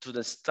drove to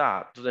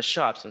the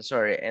shops, I'm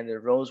sorry, and the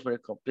roads were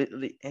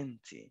completely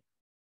empty.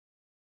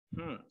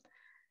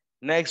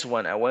 Next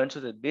one, I went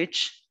to the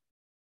beach,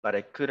 but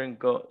I couldn't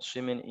go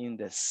swimming in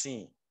the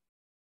sea.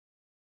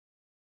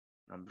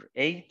 Number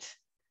 8.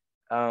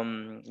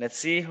 Let's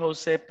see,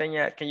 Jose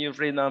Peña, can you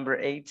read number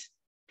 8,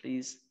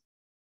 please?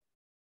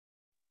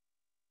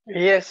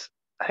 Yes,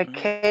 I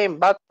came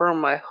back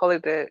from my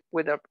holiday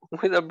with a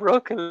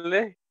broken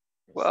leg.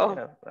 Wow.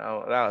 Yeah,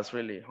 that was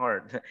really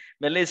hard.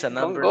 Melissa,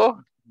 Don't go.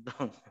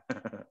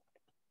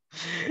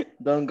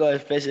 Don't go,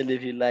 especially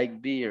if you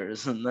like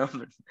beers.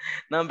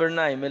 Number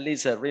 9,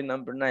 Melissa, read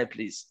number 9,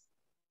 please.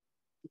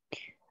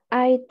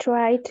 I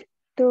tried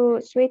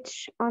to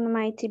switch on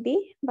my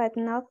TV, but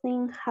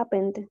nothing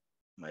happened.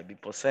 Might be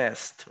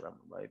possessed.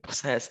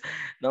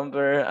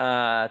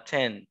 Number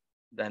 10,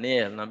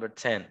 Daniel, number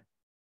 10.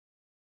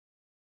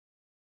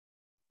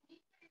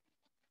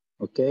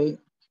 Okay,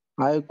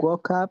 I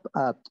woke up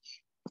at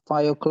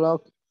 5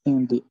 o'clock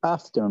In the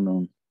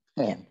afternoon.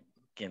 Yeah.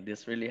 Can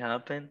this really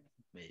happen?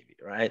 Maybe,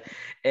 right?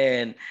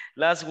 And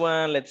last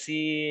one, let's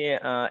see.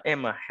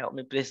 Emma, help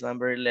me please,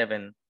 number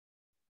 11.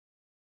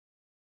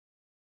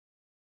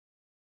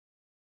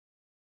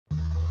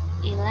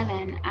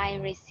 11, I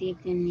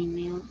received an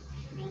email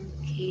from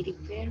Katy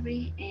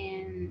Perry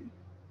and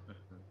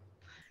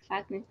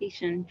fact and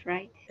fiction,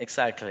 right?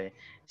 Exactly.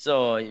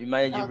 So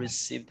imagine you Okay.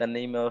 received an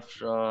email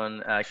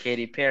from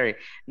Katy Perry.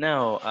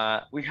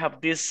 Now we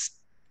have these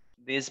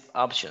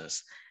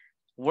options.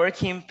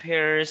 Working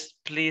pairs,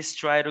 please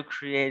try to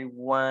create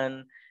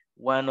one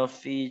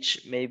of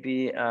each.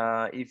 Maybe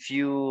if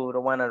you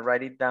don't want to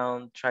write it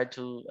down, try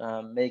to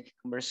make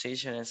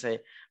conversation and say,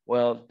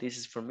 well, this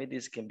is for me,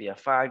 this can be a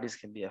fact, this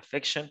can be a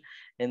fiction.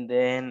 And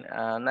then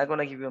I'm not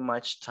gonna give you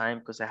much time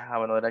because I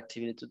have another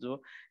activity to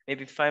do.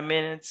 Maybe 5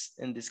 minutes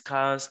and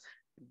discuss.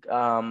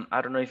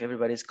 I don't know if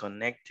everybody's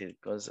connected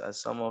because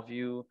some of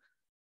you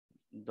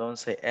don't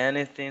say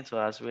anything, so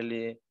that's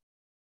really,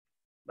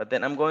 but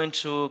then I'm going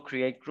to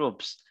create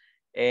groups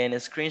and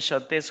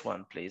screenshot this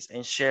one, please,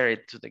 and share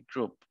it to the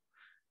group.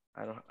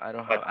 I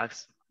don't have But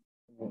access.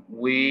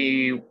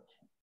 we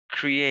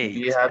Create.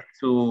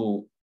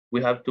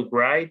 we have to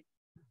write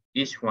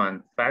each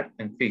one, fact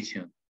and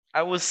fiction.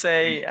 I would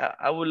say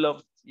I would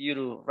love you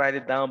to write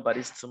it down, but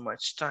it's too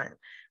much time.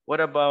 What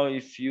about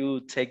if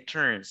you take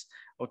turns?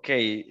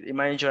 Okay,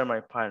 imagine you're my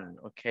partner.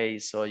 Okay,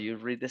 so you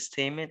read the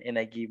statement and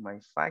I give my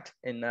fact,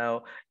 and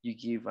now you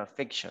give a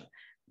fiction.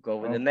 Go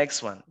with the Oh,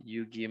 next one.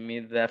 You give me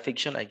the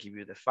fiction, I give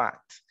you the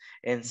fact,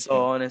 and so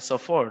okay. on and so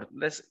forth.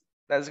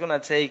 That's gonna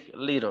take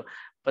little,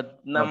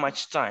 but not Okay.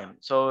 much time.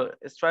 So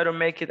let's try to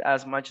make it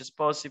as much as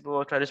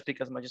possible. Try to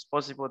speak as much as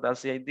possible.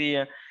 That's the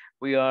idea.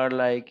 We are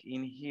like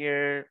in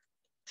here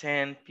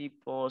 10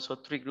 people, so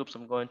 3 groups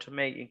I'm going to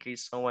make in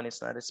case someone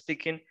is not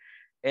speaking.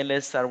 And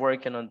let's start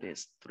working on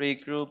this. 3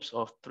 groups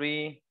of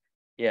 3.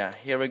 Yeah,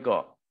 here we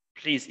go.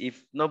 Please,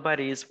 if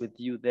nobody is with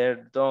you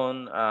there,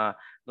 don't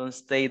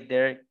stay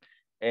there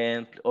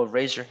and or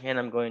raise your hand.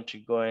 I'm going to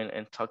go in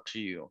and talk to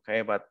you,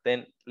 okay? But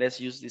then let's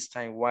use this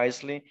time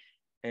wisely,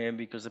 and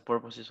because the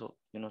purpose is, to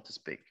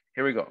speak.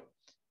 Here we go.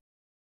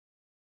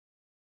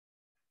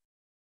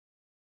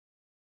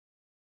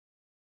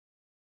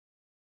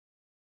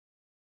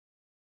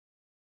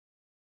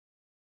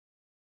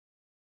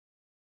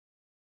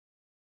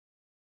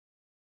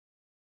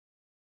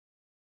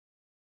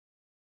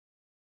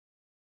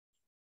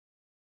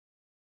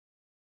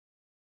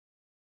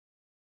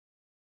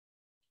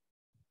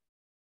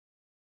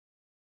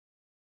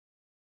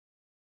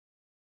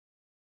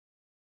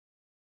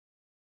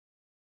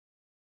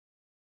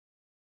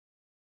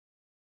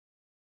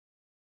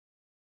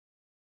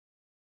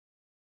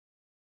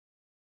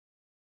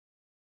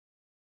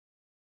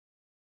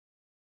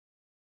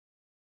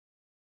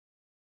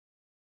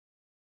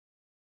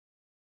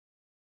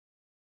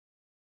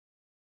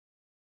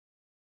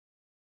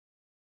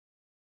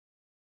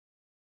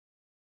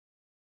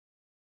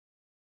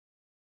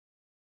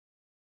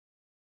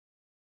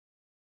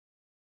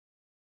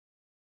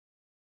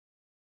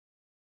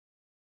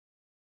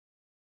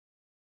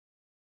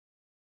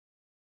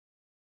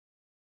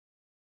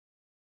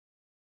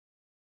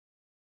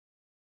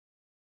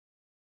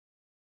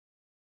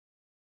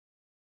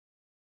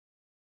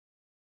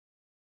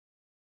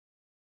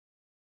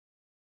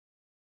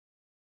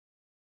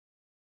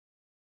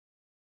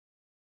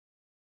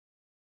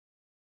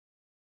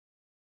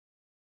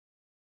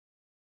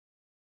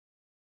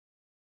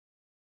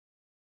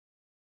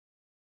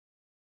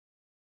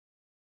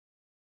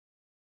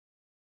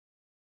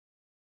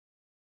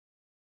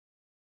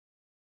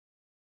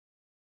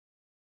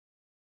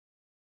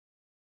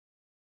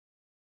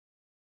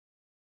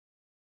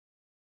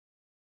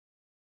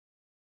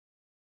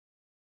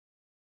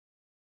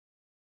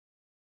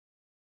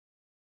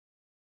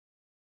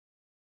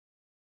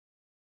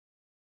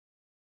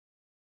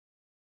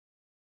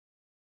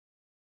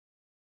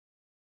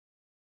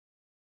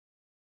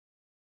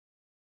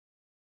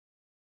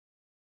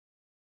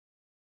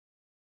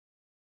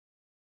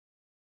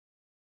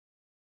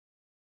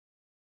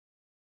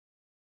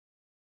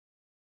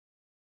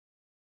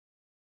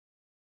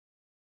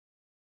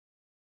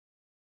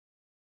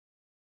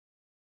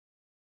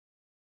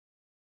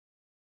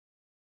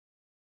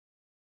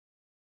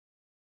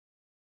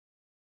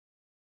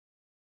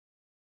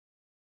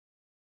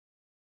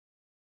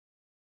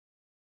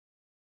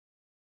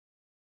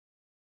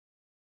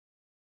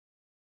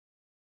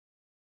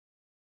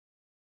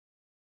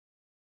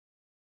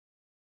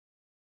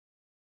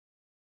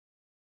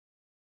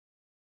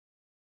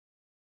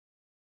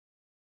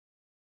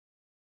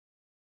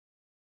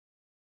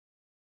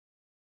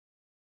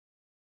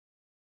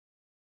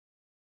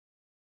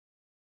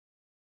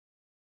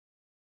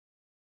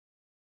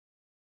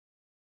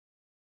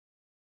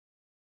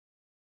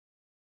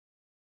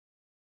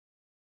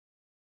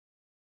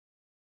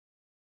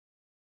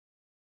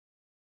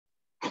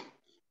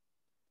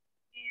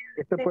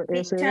 The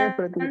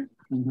fiction,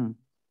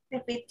 the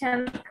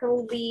fiction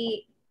could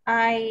be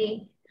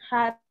I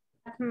had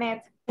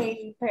met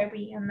Katy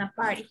Perry on a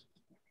party.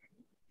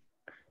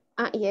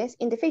 Yes,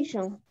 in the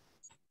fiction.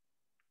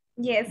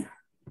 Yes.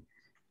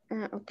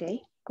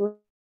 Okay, good.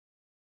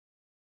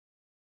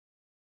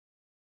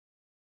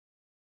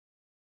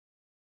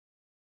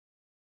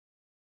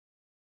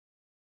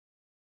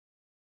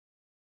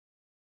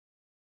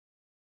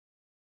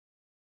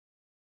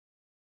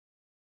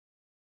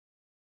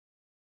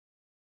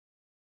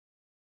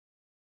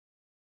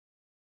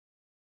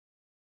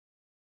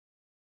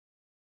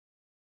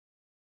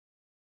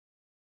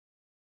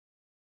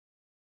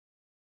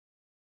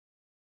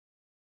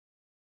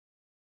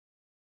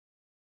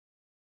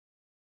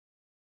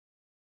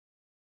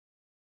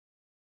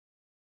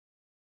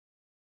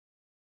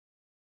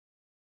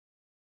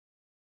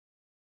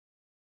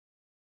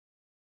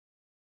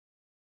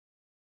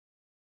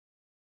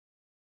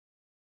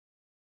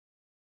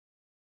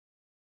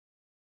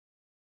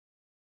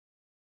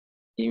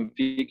 In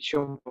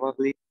fiction,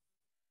 probably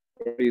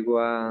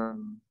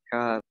everyone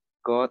has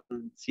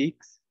gotten sick.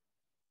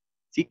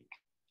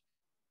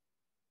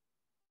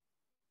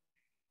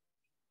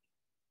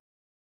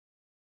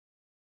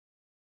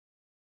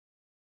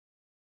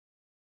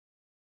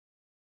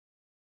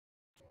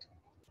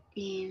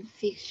 In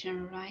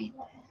fiction, right?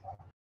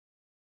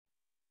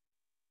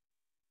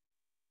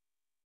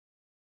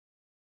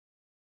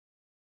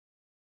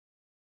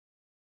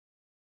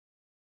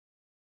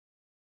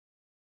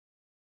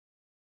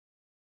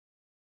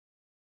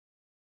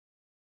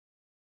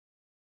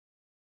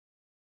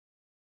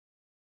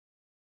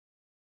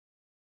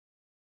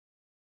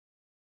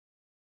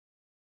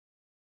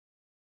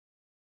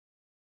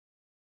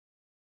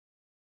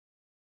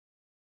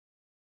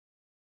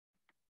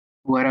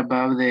 What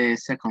about the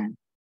second,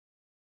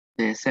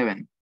 the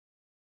 7?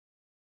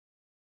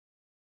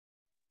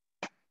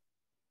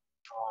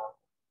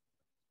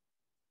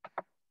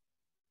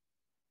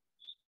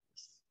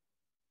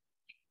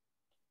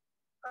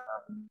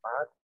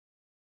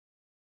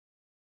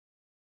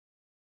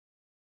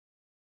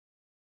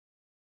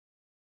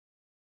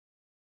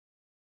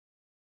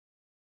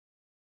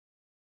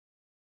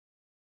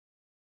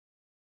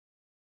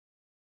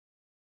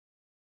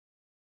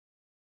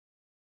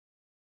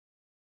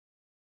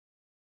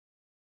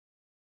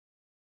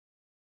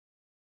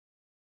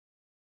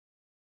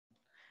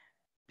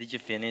 Did you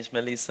finish,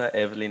 Melissa,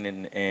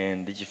 Evelyn,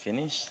 and did you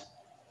finish?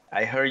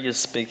 I heard you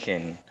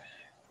speaking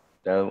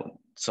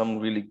some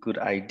really good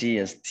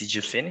ideas. Did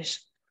you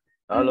finish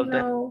all of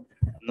them? No,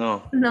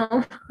 No.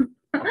 no.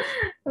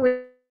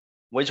 We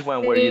Which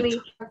one were you?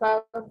 really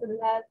about the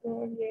last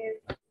one, yes.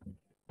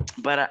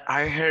 But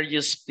I heard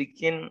you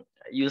speaking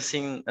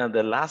using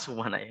the last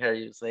one. I heard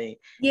you saying.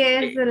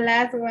 Yes, the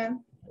last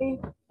one.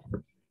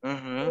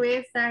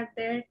 We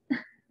started.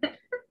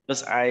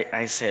 Because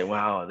I said,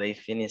 wow, they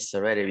finished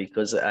already.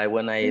 Because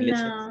when I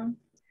listened, No.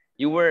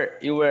 you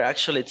were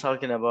actually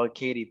talking about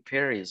Katy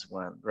Perry's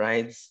one,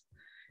 right?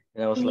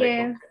 And I was like,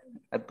 Yes. okay.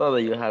 I thought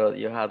that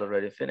you had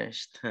already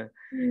finished.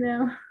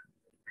 No.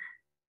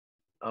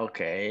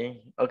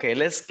 Okay, okay,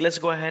 let's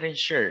go ahead and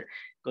share,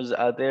 because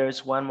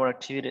there's one more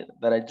activity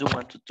that I do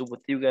want to do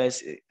with you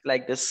guys,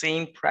 like the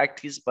same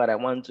practice, but I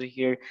want to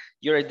hear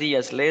your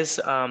ideas. Let's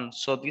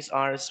so these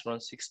are from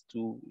 6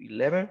 to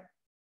 11.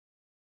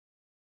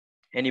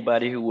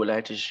 Anybody who would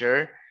like to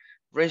share,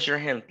 raise your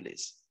hand,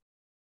 please.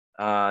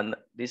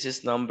 This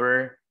is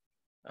number,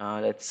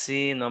 let's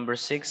see, number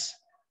 6.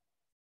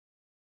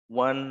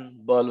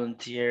 One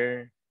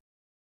volunteer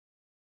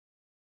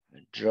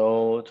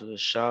drove to the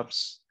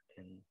shops,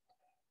 and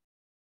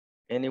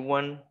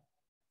anyone?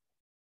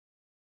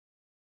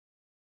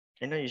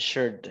 I know you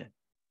shared.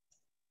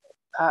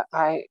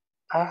 I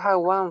have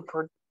one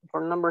for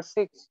number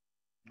 6.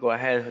 Go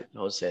ahead,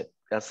 Jose.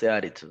 That's the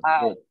attitude.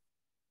 Good.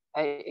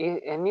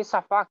 And it's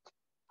a fact.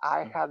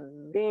 I had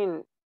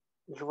been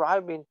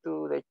driving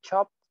to the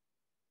shop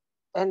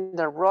and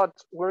the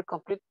roads were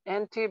completely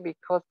empty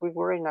because we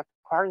were in a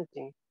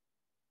quarantine.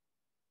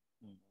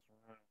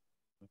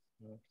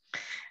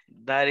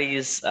 That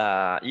is,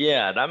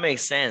 yeah, that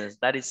makes sense.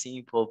 That is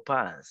simple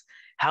past.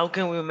 How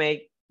can we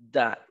make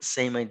that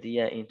same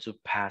idea into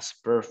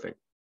past perfect?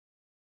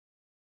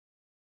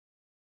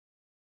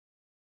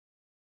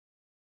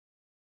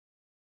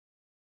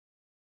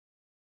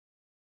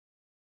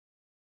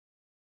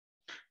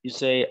 You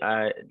say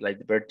I like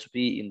the verb to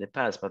be in the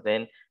past, but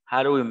then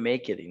how do we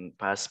make it in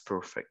past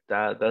perfect?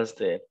 That's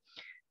the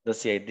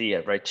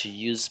idea, right? To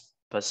use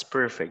past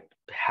perfect,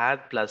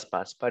 had plus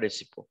past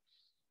participle.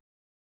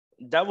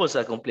 That was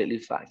a completely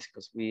fact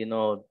because we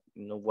know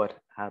what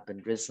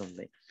happened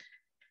recently.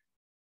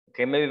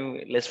 Okay,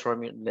 maybe let's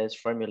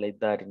formulate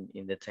that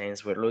in the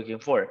tense we're looking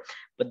for.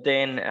 But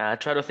then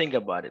try to think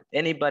about it.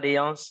 Anybody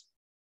else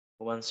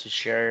who wants to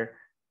share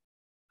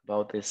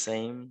about the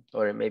same,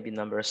 or maybe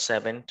number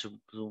 7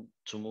 to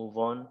move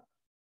on?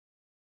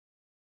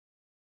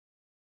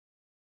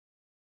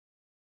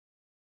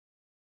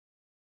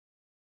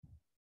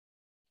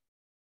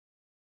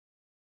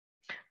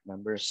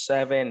 Number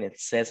 7, it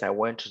says I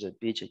went to the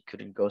beach. I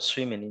couldn't go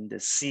swimming in the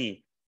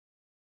sea.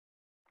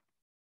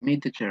 Me,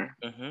 teacher.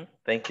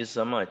 Thank you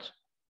so much.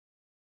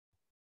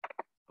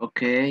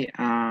 Okay.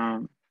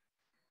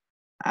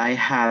 I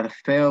had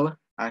felt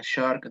a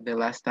shark the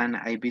last time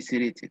I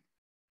visited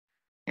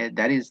it.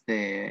 That is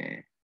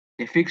the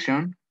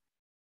fiction.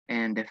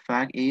 And the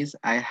fact is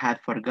I had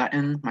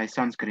forgotten my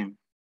sunscreen.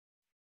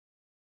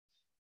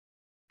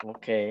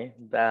 Okay,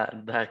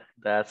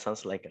 that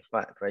sounds like a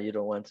fact, right? You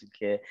don't want to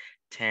get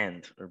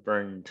tanned or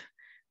burned.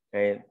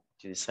 Okay,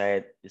 you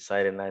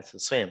decided not to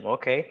swim.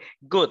 Okay,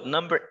 good.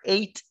 Number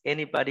 8.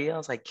 Anybody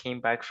else? I came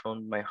back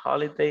from my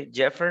holiday.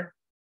 Jeffer?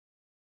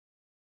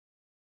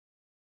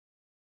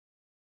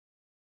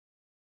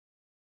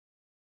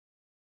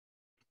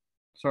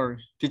 Sorry,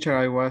 teacher,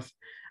 I was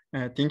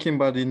thinking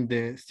about in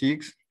the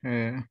sixth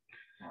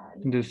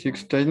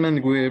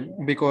statement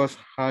because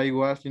I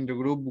was in the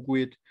group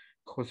with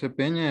Jose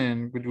Peña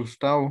and with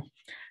Gustavo.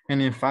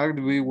 And in fact,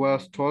 we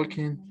was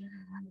talking.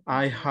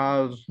 I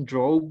had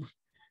drove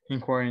in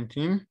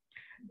quarantine,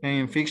 and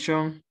in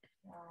fiction,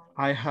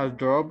 I had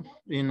dropped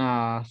in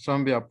a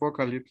zombie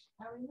apocalypse.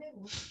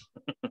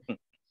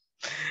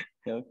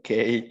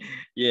 Okay,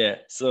 yeah.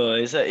 So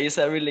it's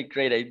a really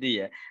great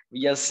idea.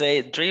 We just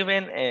say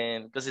driven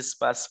and because it's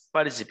past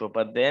participle,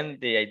 but then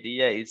the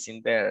idea is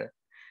in there.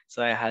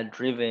 So I had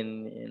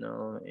driven,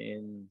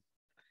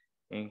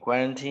 in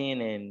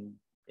quarantine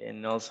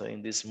and also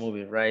in this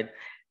movie, right?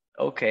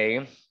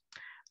 Okay,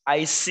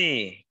 I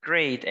see.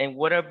 Great. And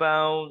what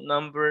about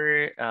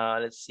number?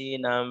 Let's see,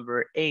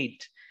 number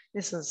 8.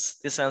 This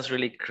sounds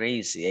really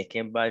crazy. I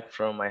came back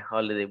from my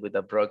holiday with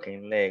a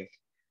broken leg.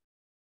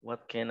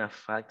 What can a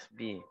fact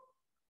be?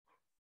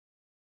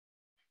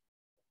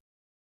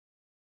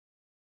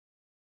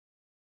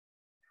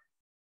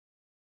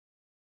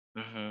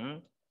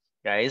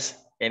 Guys,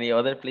 any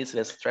other, please?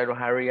 Let's try to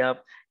hurry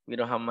up. We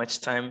don't have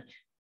much time.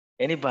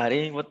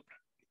 Anybody? What?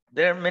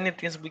 There are many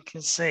things we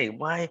can say.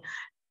 Why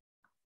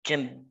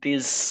can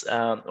this?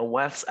 Or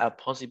what's a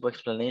possible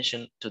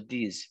explanation to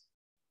this?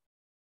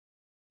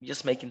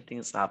 Just making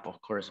things up,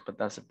 of course, but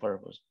that's the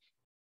purpose.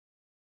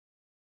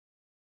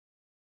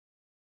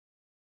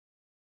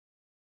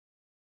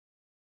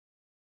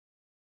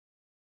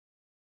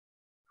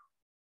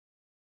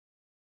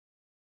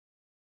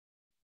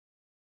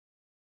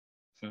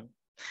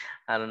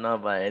 I don't know,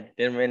 but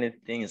there are many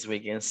things we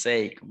can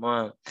say. Come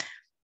on.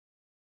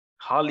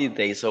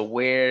 Holiday. So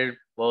where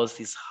was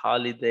this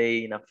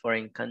holiday in a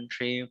foreign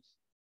country?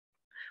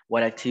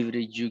 What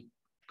activity you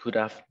could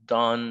have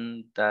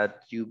done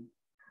that you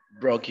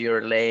broke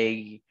your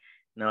leg,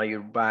 now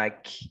you're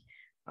back.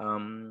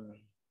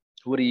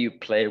 Who do you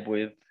play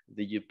with?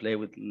 Did you play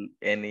with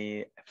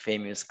any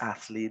famous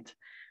athlete?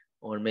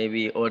 Or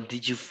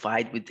did you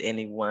fight with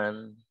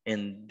anyone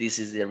and this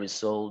is the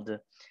result?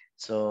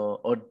 So,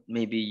 or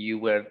maybe you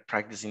were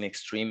practicing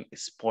extreme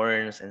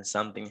sports and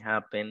something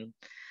happened.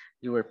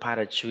 You were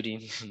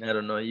parachuting, I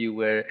don't know, you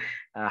were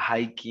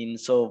hiking.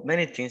 So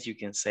many things you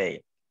can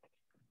say.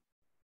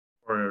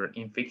 Or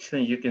in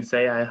fiction, you can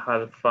say I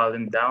had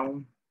fallen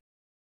down,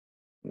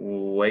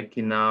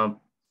 waking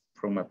up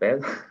from a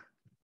bed.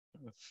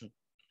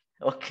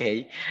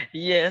 Okay,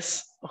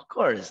 yes, of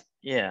course.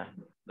 Yeah,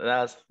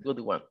 that's a good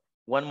one.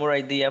 One more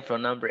idea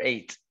from number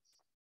 8.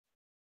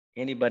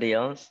 Anybody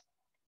else?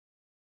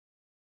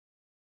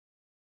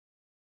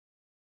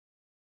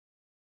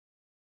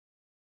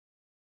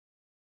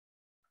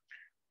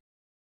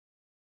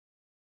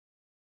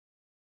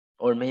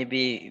 Or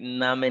maybe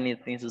not many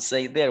things to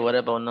say there. What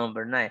about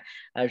number 9?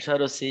 I try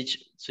to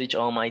switch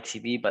on my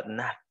TV, but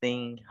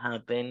nothing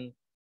happened.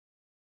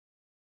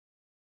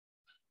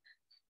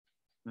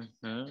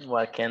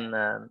 What can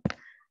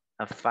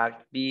a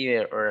fact be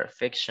or a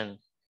fiction?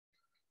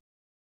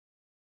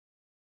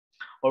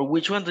 Or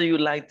which one do you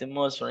like the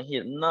most from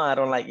here? No, I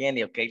don't like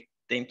any. Okay,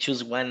 then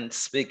choose one and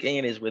speak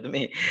English with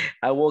me.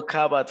 I woke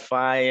up at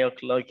 5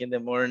 o'clock in the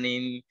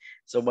morning.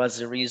 So what's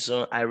the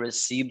reason? I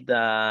received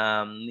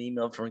an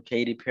email from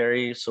Katy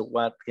Perry. So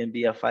what can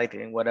be a fact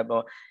and what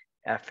about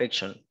a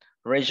fiction?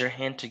 Raise your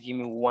hand to give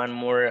me one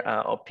more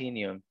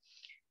opinion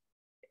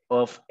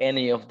of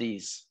any of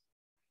these.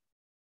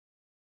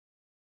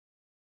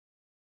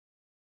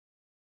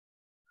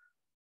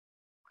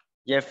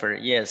 Jeffrey,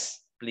 yes,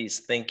 please,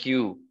 thank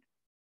you.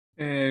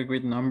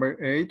 With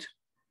number 8,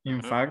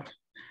 in fact,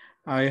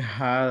 I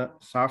had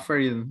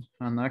suffered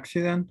an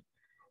accident,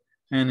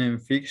 and in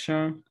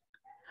fiction,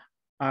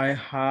 I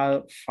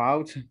had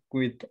fought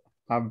with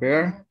a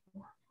bear.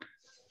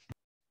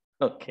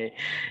 Okay,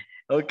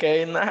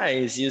 okay,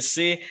 nice. You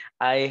see,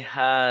 I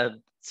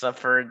had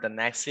suffered an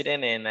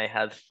accident and I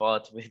had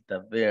fought with the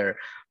bear.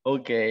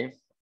 Okay,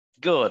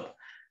 good.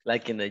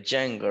 Like in the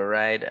jungle,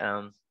 right?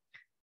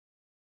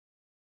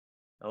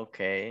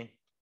 Okay,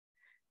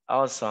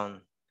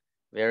 awesome.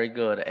 Very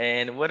good.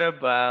 And what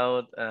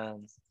about,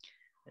 let's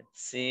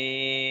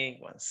see,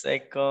 1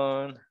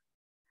 second.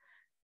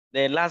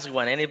 The last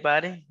one,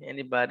 anybody?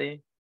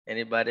 Anybody?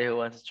 Anybody who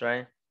wants to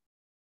try?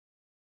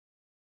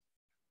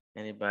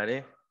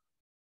 Anybody?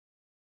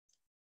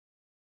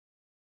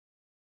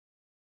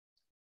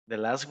 The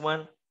last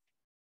one?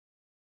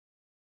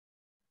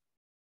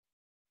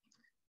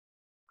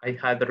 I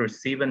had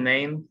received a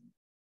name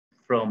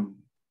from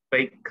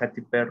fake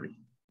Katy Perry.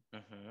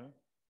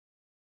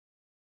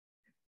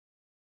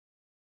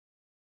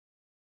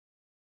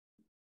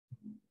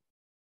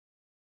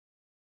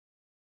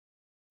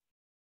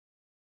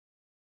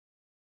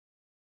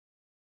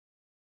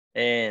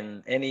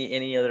 And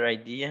any other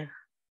idea?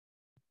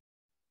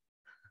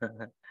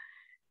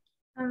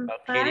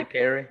 Katy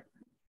Perry.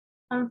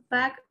 In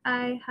fact,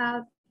 I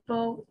have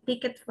bought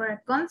tickets for a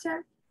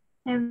concert.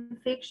 In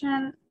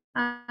fiction,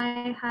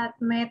 I had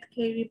met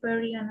Katy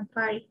Perry on a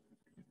party.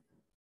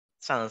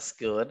 Sounds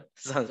good.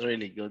 Sounds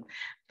really good.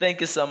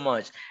 Thank you so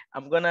much.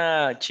 I'm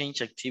gonna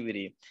change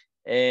activity.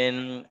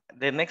 And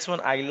the next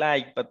one I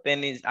like, but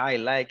then is I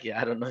like it.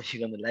 I don't know if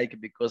you're gonna like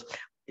it because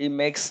it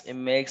makes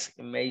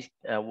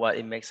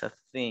us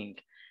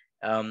think.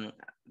 Um,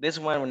 this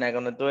one we're not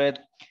gonna do it.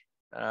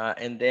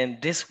 And then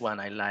this one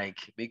I like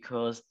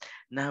because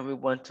now we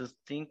want to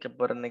think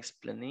about an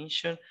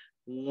explanation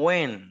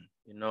when,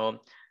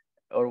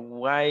 or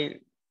why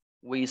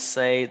we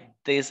say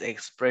these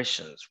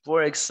expressions.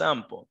 For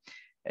example,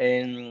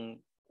 and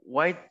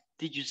why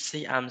did you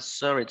say I'm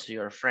sorry to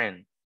your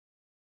friend?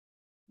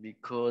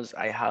 Because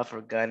I have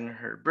forgotten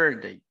her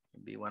birthday,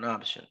 would be one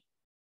option.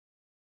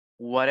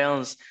 What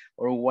else?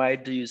 Or why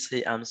do you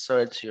say I'm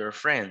sorry to your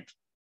friend?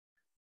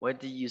 What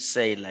do you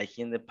say like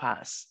in the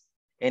past?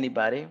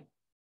 Anybody?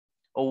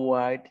 Or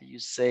why do you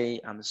say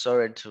I'm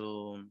sorry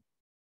to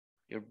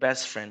your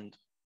best friend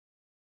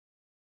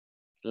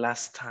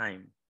last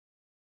time?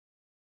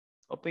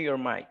 Open your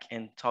mic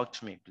and talk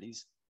to me,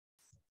 please.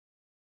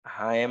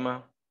 Hi,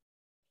 Emma.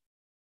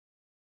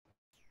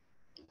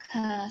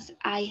 Because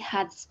I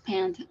had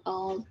spent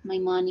all my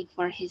money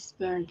for his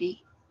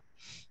birthday.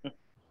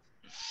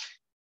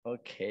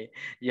 Okay,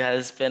 you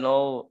had spent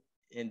all,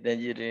 and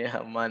then you didn't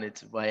have money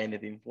to buy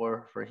anything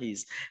for her,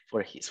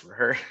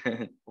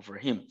 or for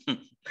him.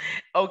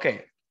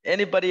 Okay,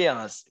 anybody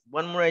else?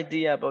 One more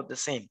idea about the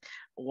same.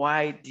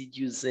 Why did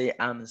you say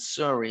I'm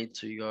sorry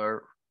to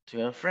your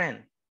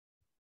friend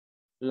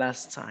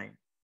last time?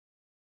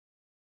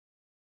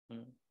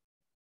 Hmm.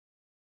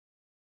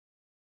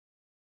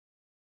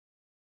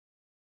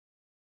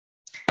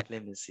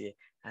 Let me see.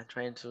 I'm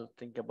trying to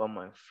think about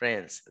my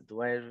friends.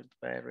 Do I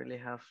really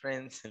have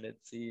friends?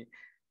 Let's see.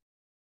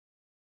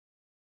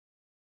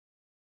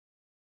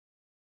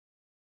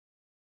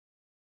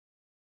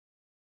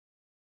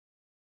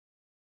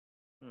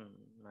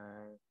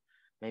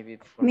 Maybe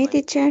for Me, my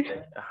teacher.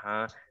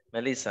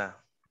 Melissa.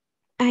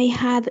 I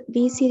had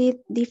visited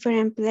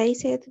different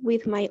places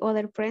with my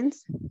other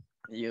friends.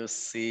 You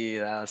see,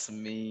 that's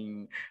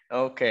mean.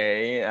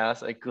 Okay,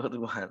 that's a good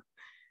one.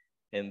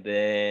 And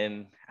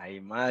then I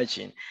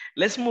imagine.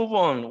 Let's move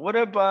on. What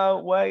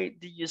about why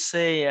did you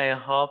say I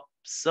hope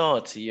so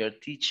to your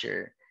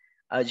teacher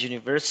at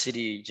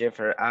university,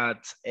 Jeffrey,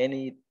 at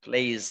any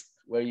place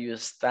where you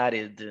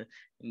studied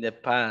in the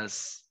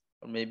past,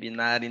 or maybe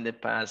not in the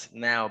past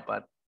now,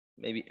 but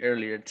maybe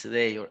earlier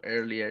today or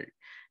earlier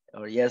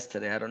or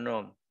yesterday? I don't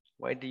know.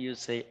 Why do you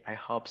say I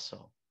hope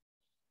so?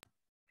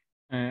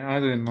 I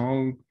don't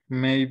know,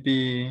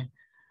 maybe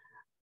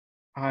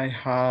I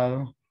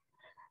had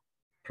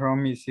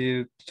promised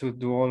to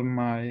do all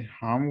my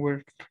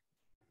homework.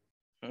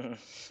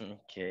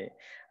 Okay,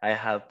 I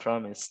have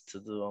promised to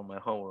do all my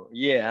homework.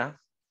 Yeah,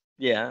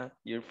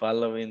 you're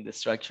following the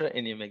structure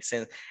and it makes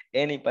sense.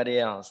 Anybody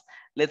else?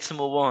 Let's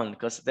move on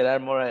because there are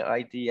more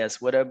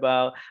ideas. What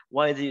about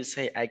why do you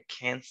say I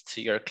can't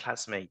to your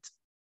classmate?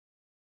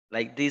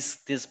 Like these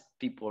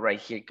people right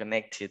here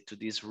connected to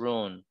this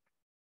room.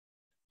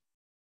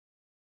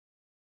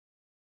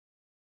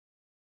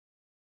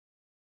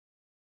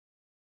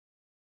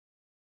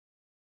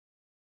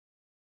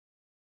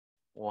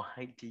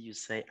 Why do you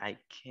say I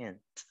can't?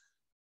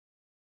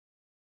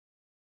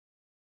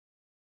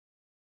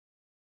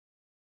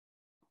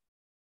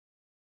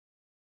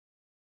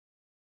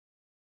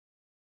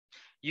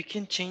 You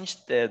can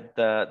change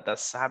the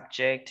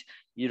subject.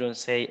 You don't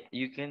say,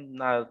 you can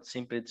not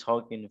simply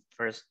talk in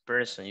first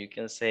person. You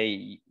can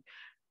say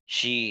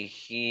she,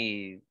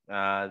 he,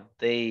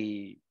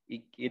 they,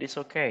 it is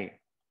okay.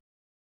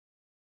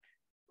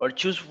 Or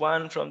choose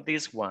one from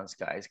these ones,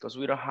 guys, because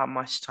we don't have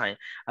much time.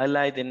 I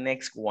like the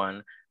next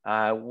one.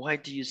 Why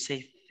do you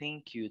say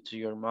thank you to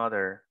your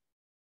mother?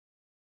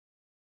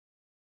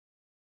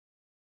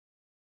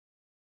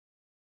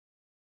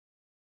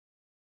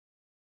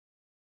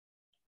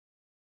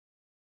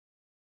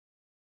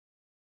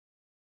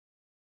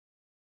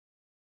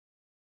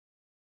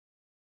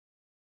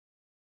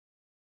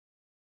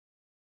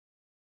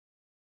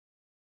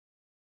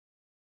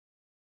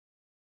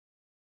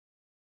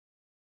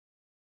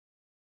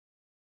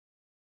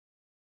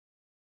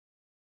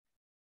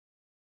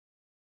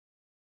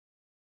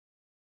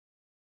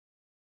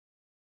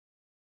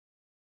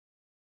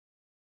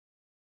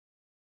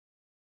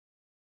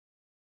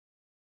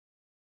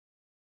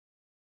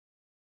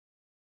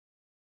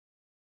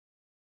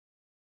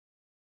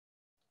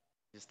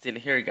 You're still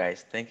here,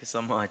 guys. Thank you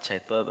so much. I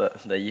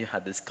thought that you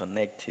had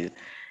disconnected.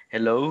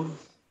 Hello?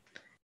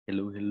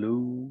 Hello,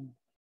 hello.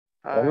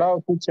 Hi.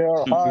 Hello, teacher.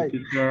 Thank you, Hi.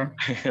 teacher.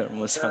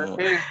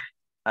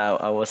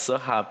 I was so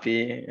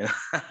happy.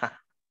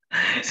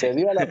 Se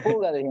dio la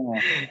fuga,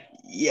 dijimos.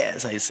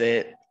 Yes, I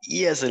said,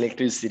 Yes,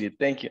 electricity.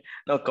 Thank you.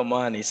 No, come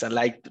on. It's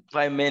like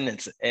 5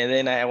 minutes. And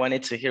then I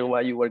wanted to hear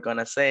what you were going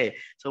to say.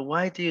 So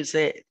why do you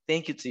say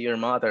thank you to your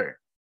mother?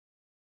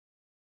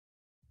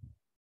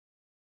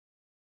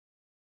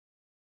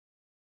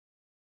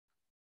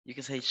 You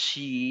can say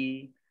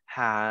she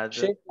had.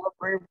 She got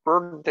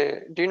prepared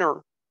the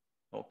dinner.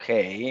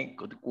 Okay,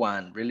 good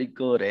one. Really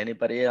good.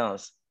 Anybody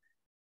else?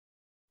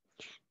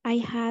 I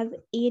had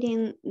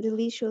eaten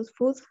delicious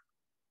food.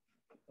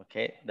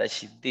 Okay, that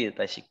she did,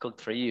 that she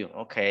cooked for you.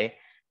 Okay,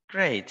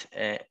 great.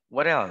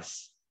 What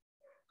else?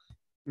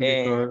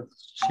 And Because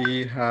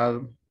she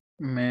had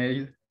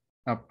made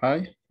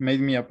made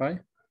me a pie.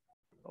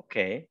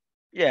 okay,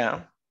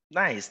 yeah,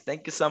 nice.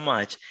 Thank you so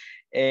much.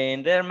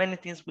 And there are many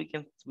things we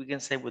can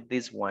say with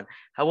this one.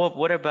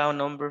 What about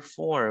number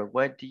 4?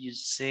 What do you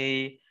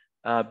say?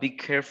 Be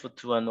careful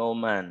to an old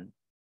man.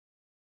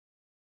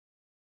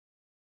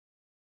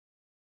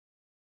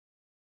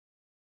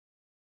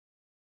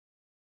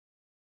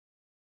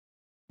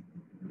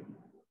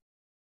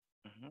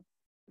 Mhm.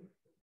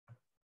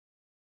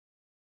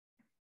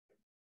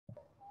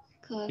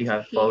 He Because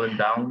had he fallen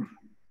down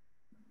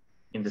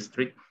in the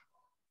street.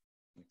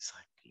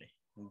 Exactly.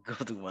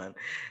 Good one.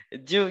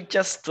 You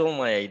just stole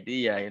my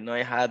idea.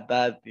 I had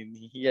that in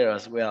here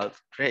as well.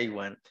 Great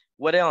one.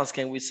 What else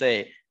can we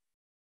say?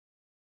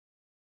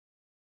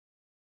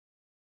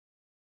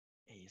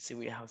 Hey, see,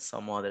 we have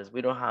some others.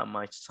 We don't have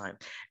much time.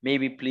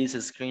 Maybe please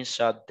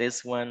screenshot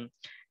this one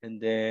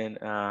and then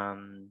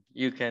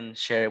you can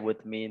share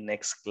with me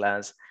next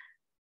class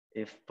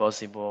if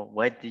possible.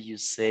 What do you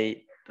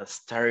say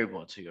that's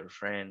terrible to your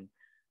friend?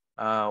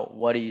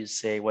 What do you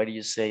say? Why do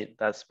you say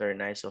that's very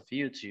nice of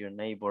you to your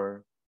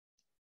neighbor?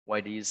 Why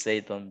do you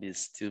say don't be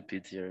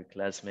stupid to your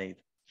classmate?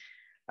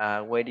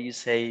 Why do you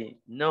say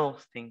no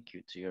thank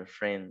you to your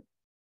friend?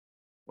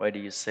 Why do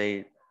you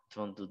say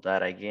don't do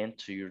that again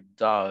to your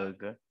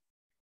dog?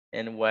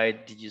 And why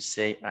did you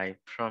say I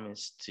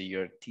promise to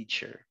your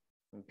teacher?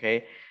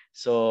 Okay,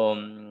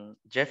 so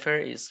Jeffer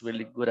is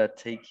really good at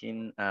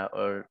taking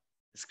or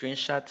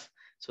screenshot.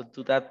 So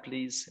do that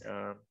please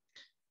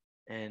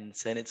and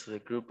send it to the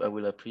group. I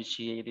will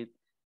appreciate it.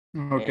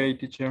 And Okay,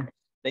 teacher.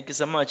 thank you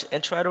so much.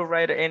 And try to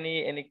write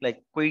any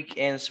like quick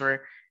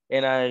answer.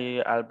 And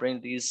I'll bring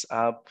this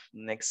up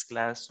next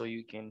class so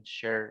you can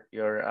share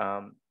your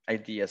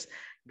ideas.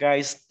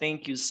 Guys,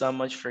 thank you so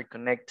much for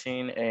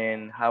connecting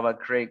and have a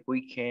great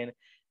weekend.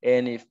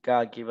 And if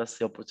God give us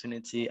the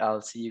opportunity,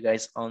 I'll see you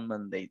guys on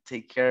Monday.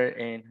 Take care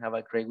and have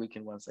a great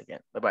weekend once again.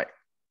 Bye-bye.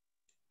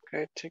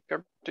 Okay, take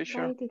care,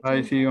 teacher. Bye, I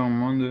teacher. see you on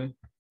Monday.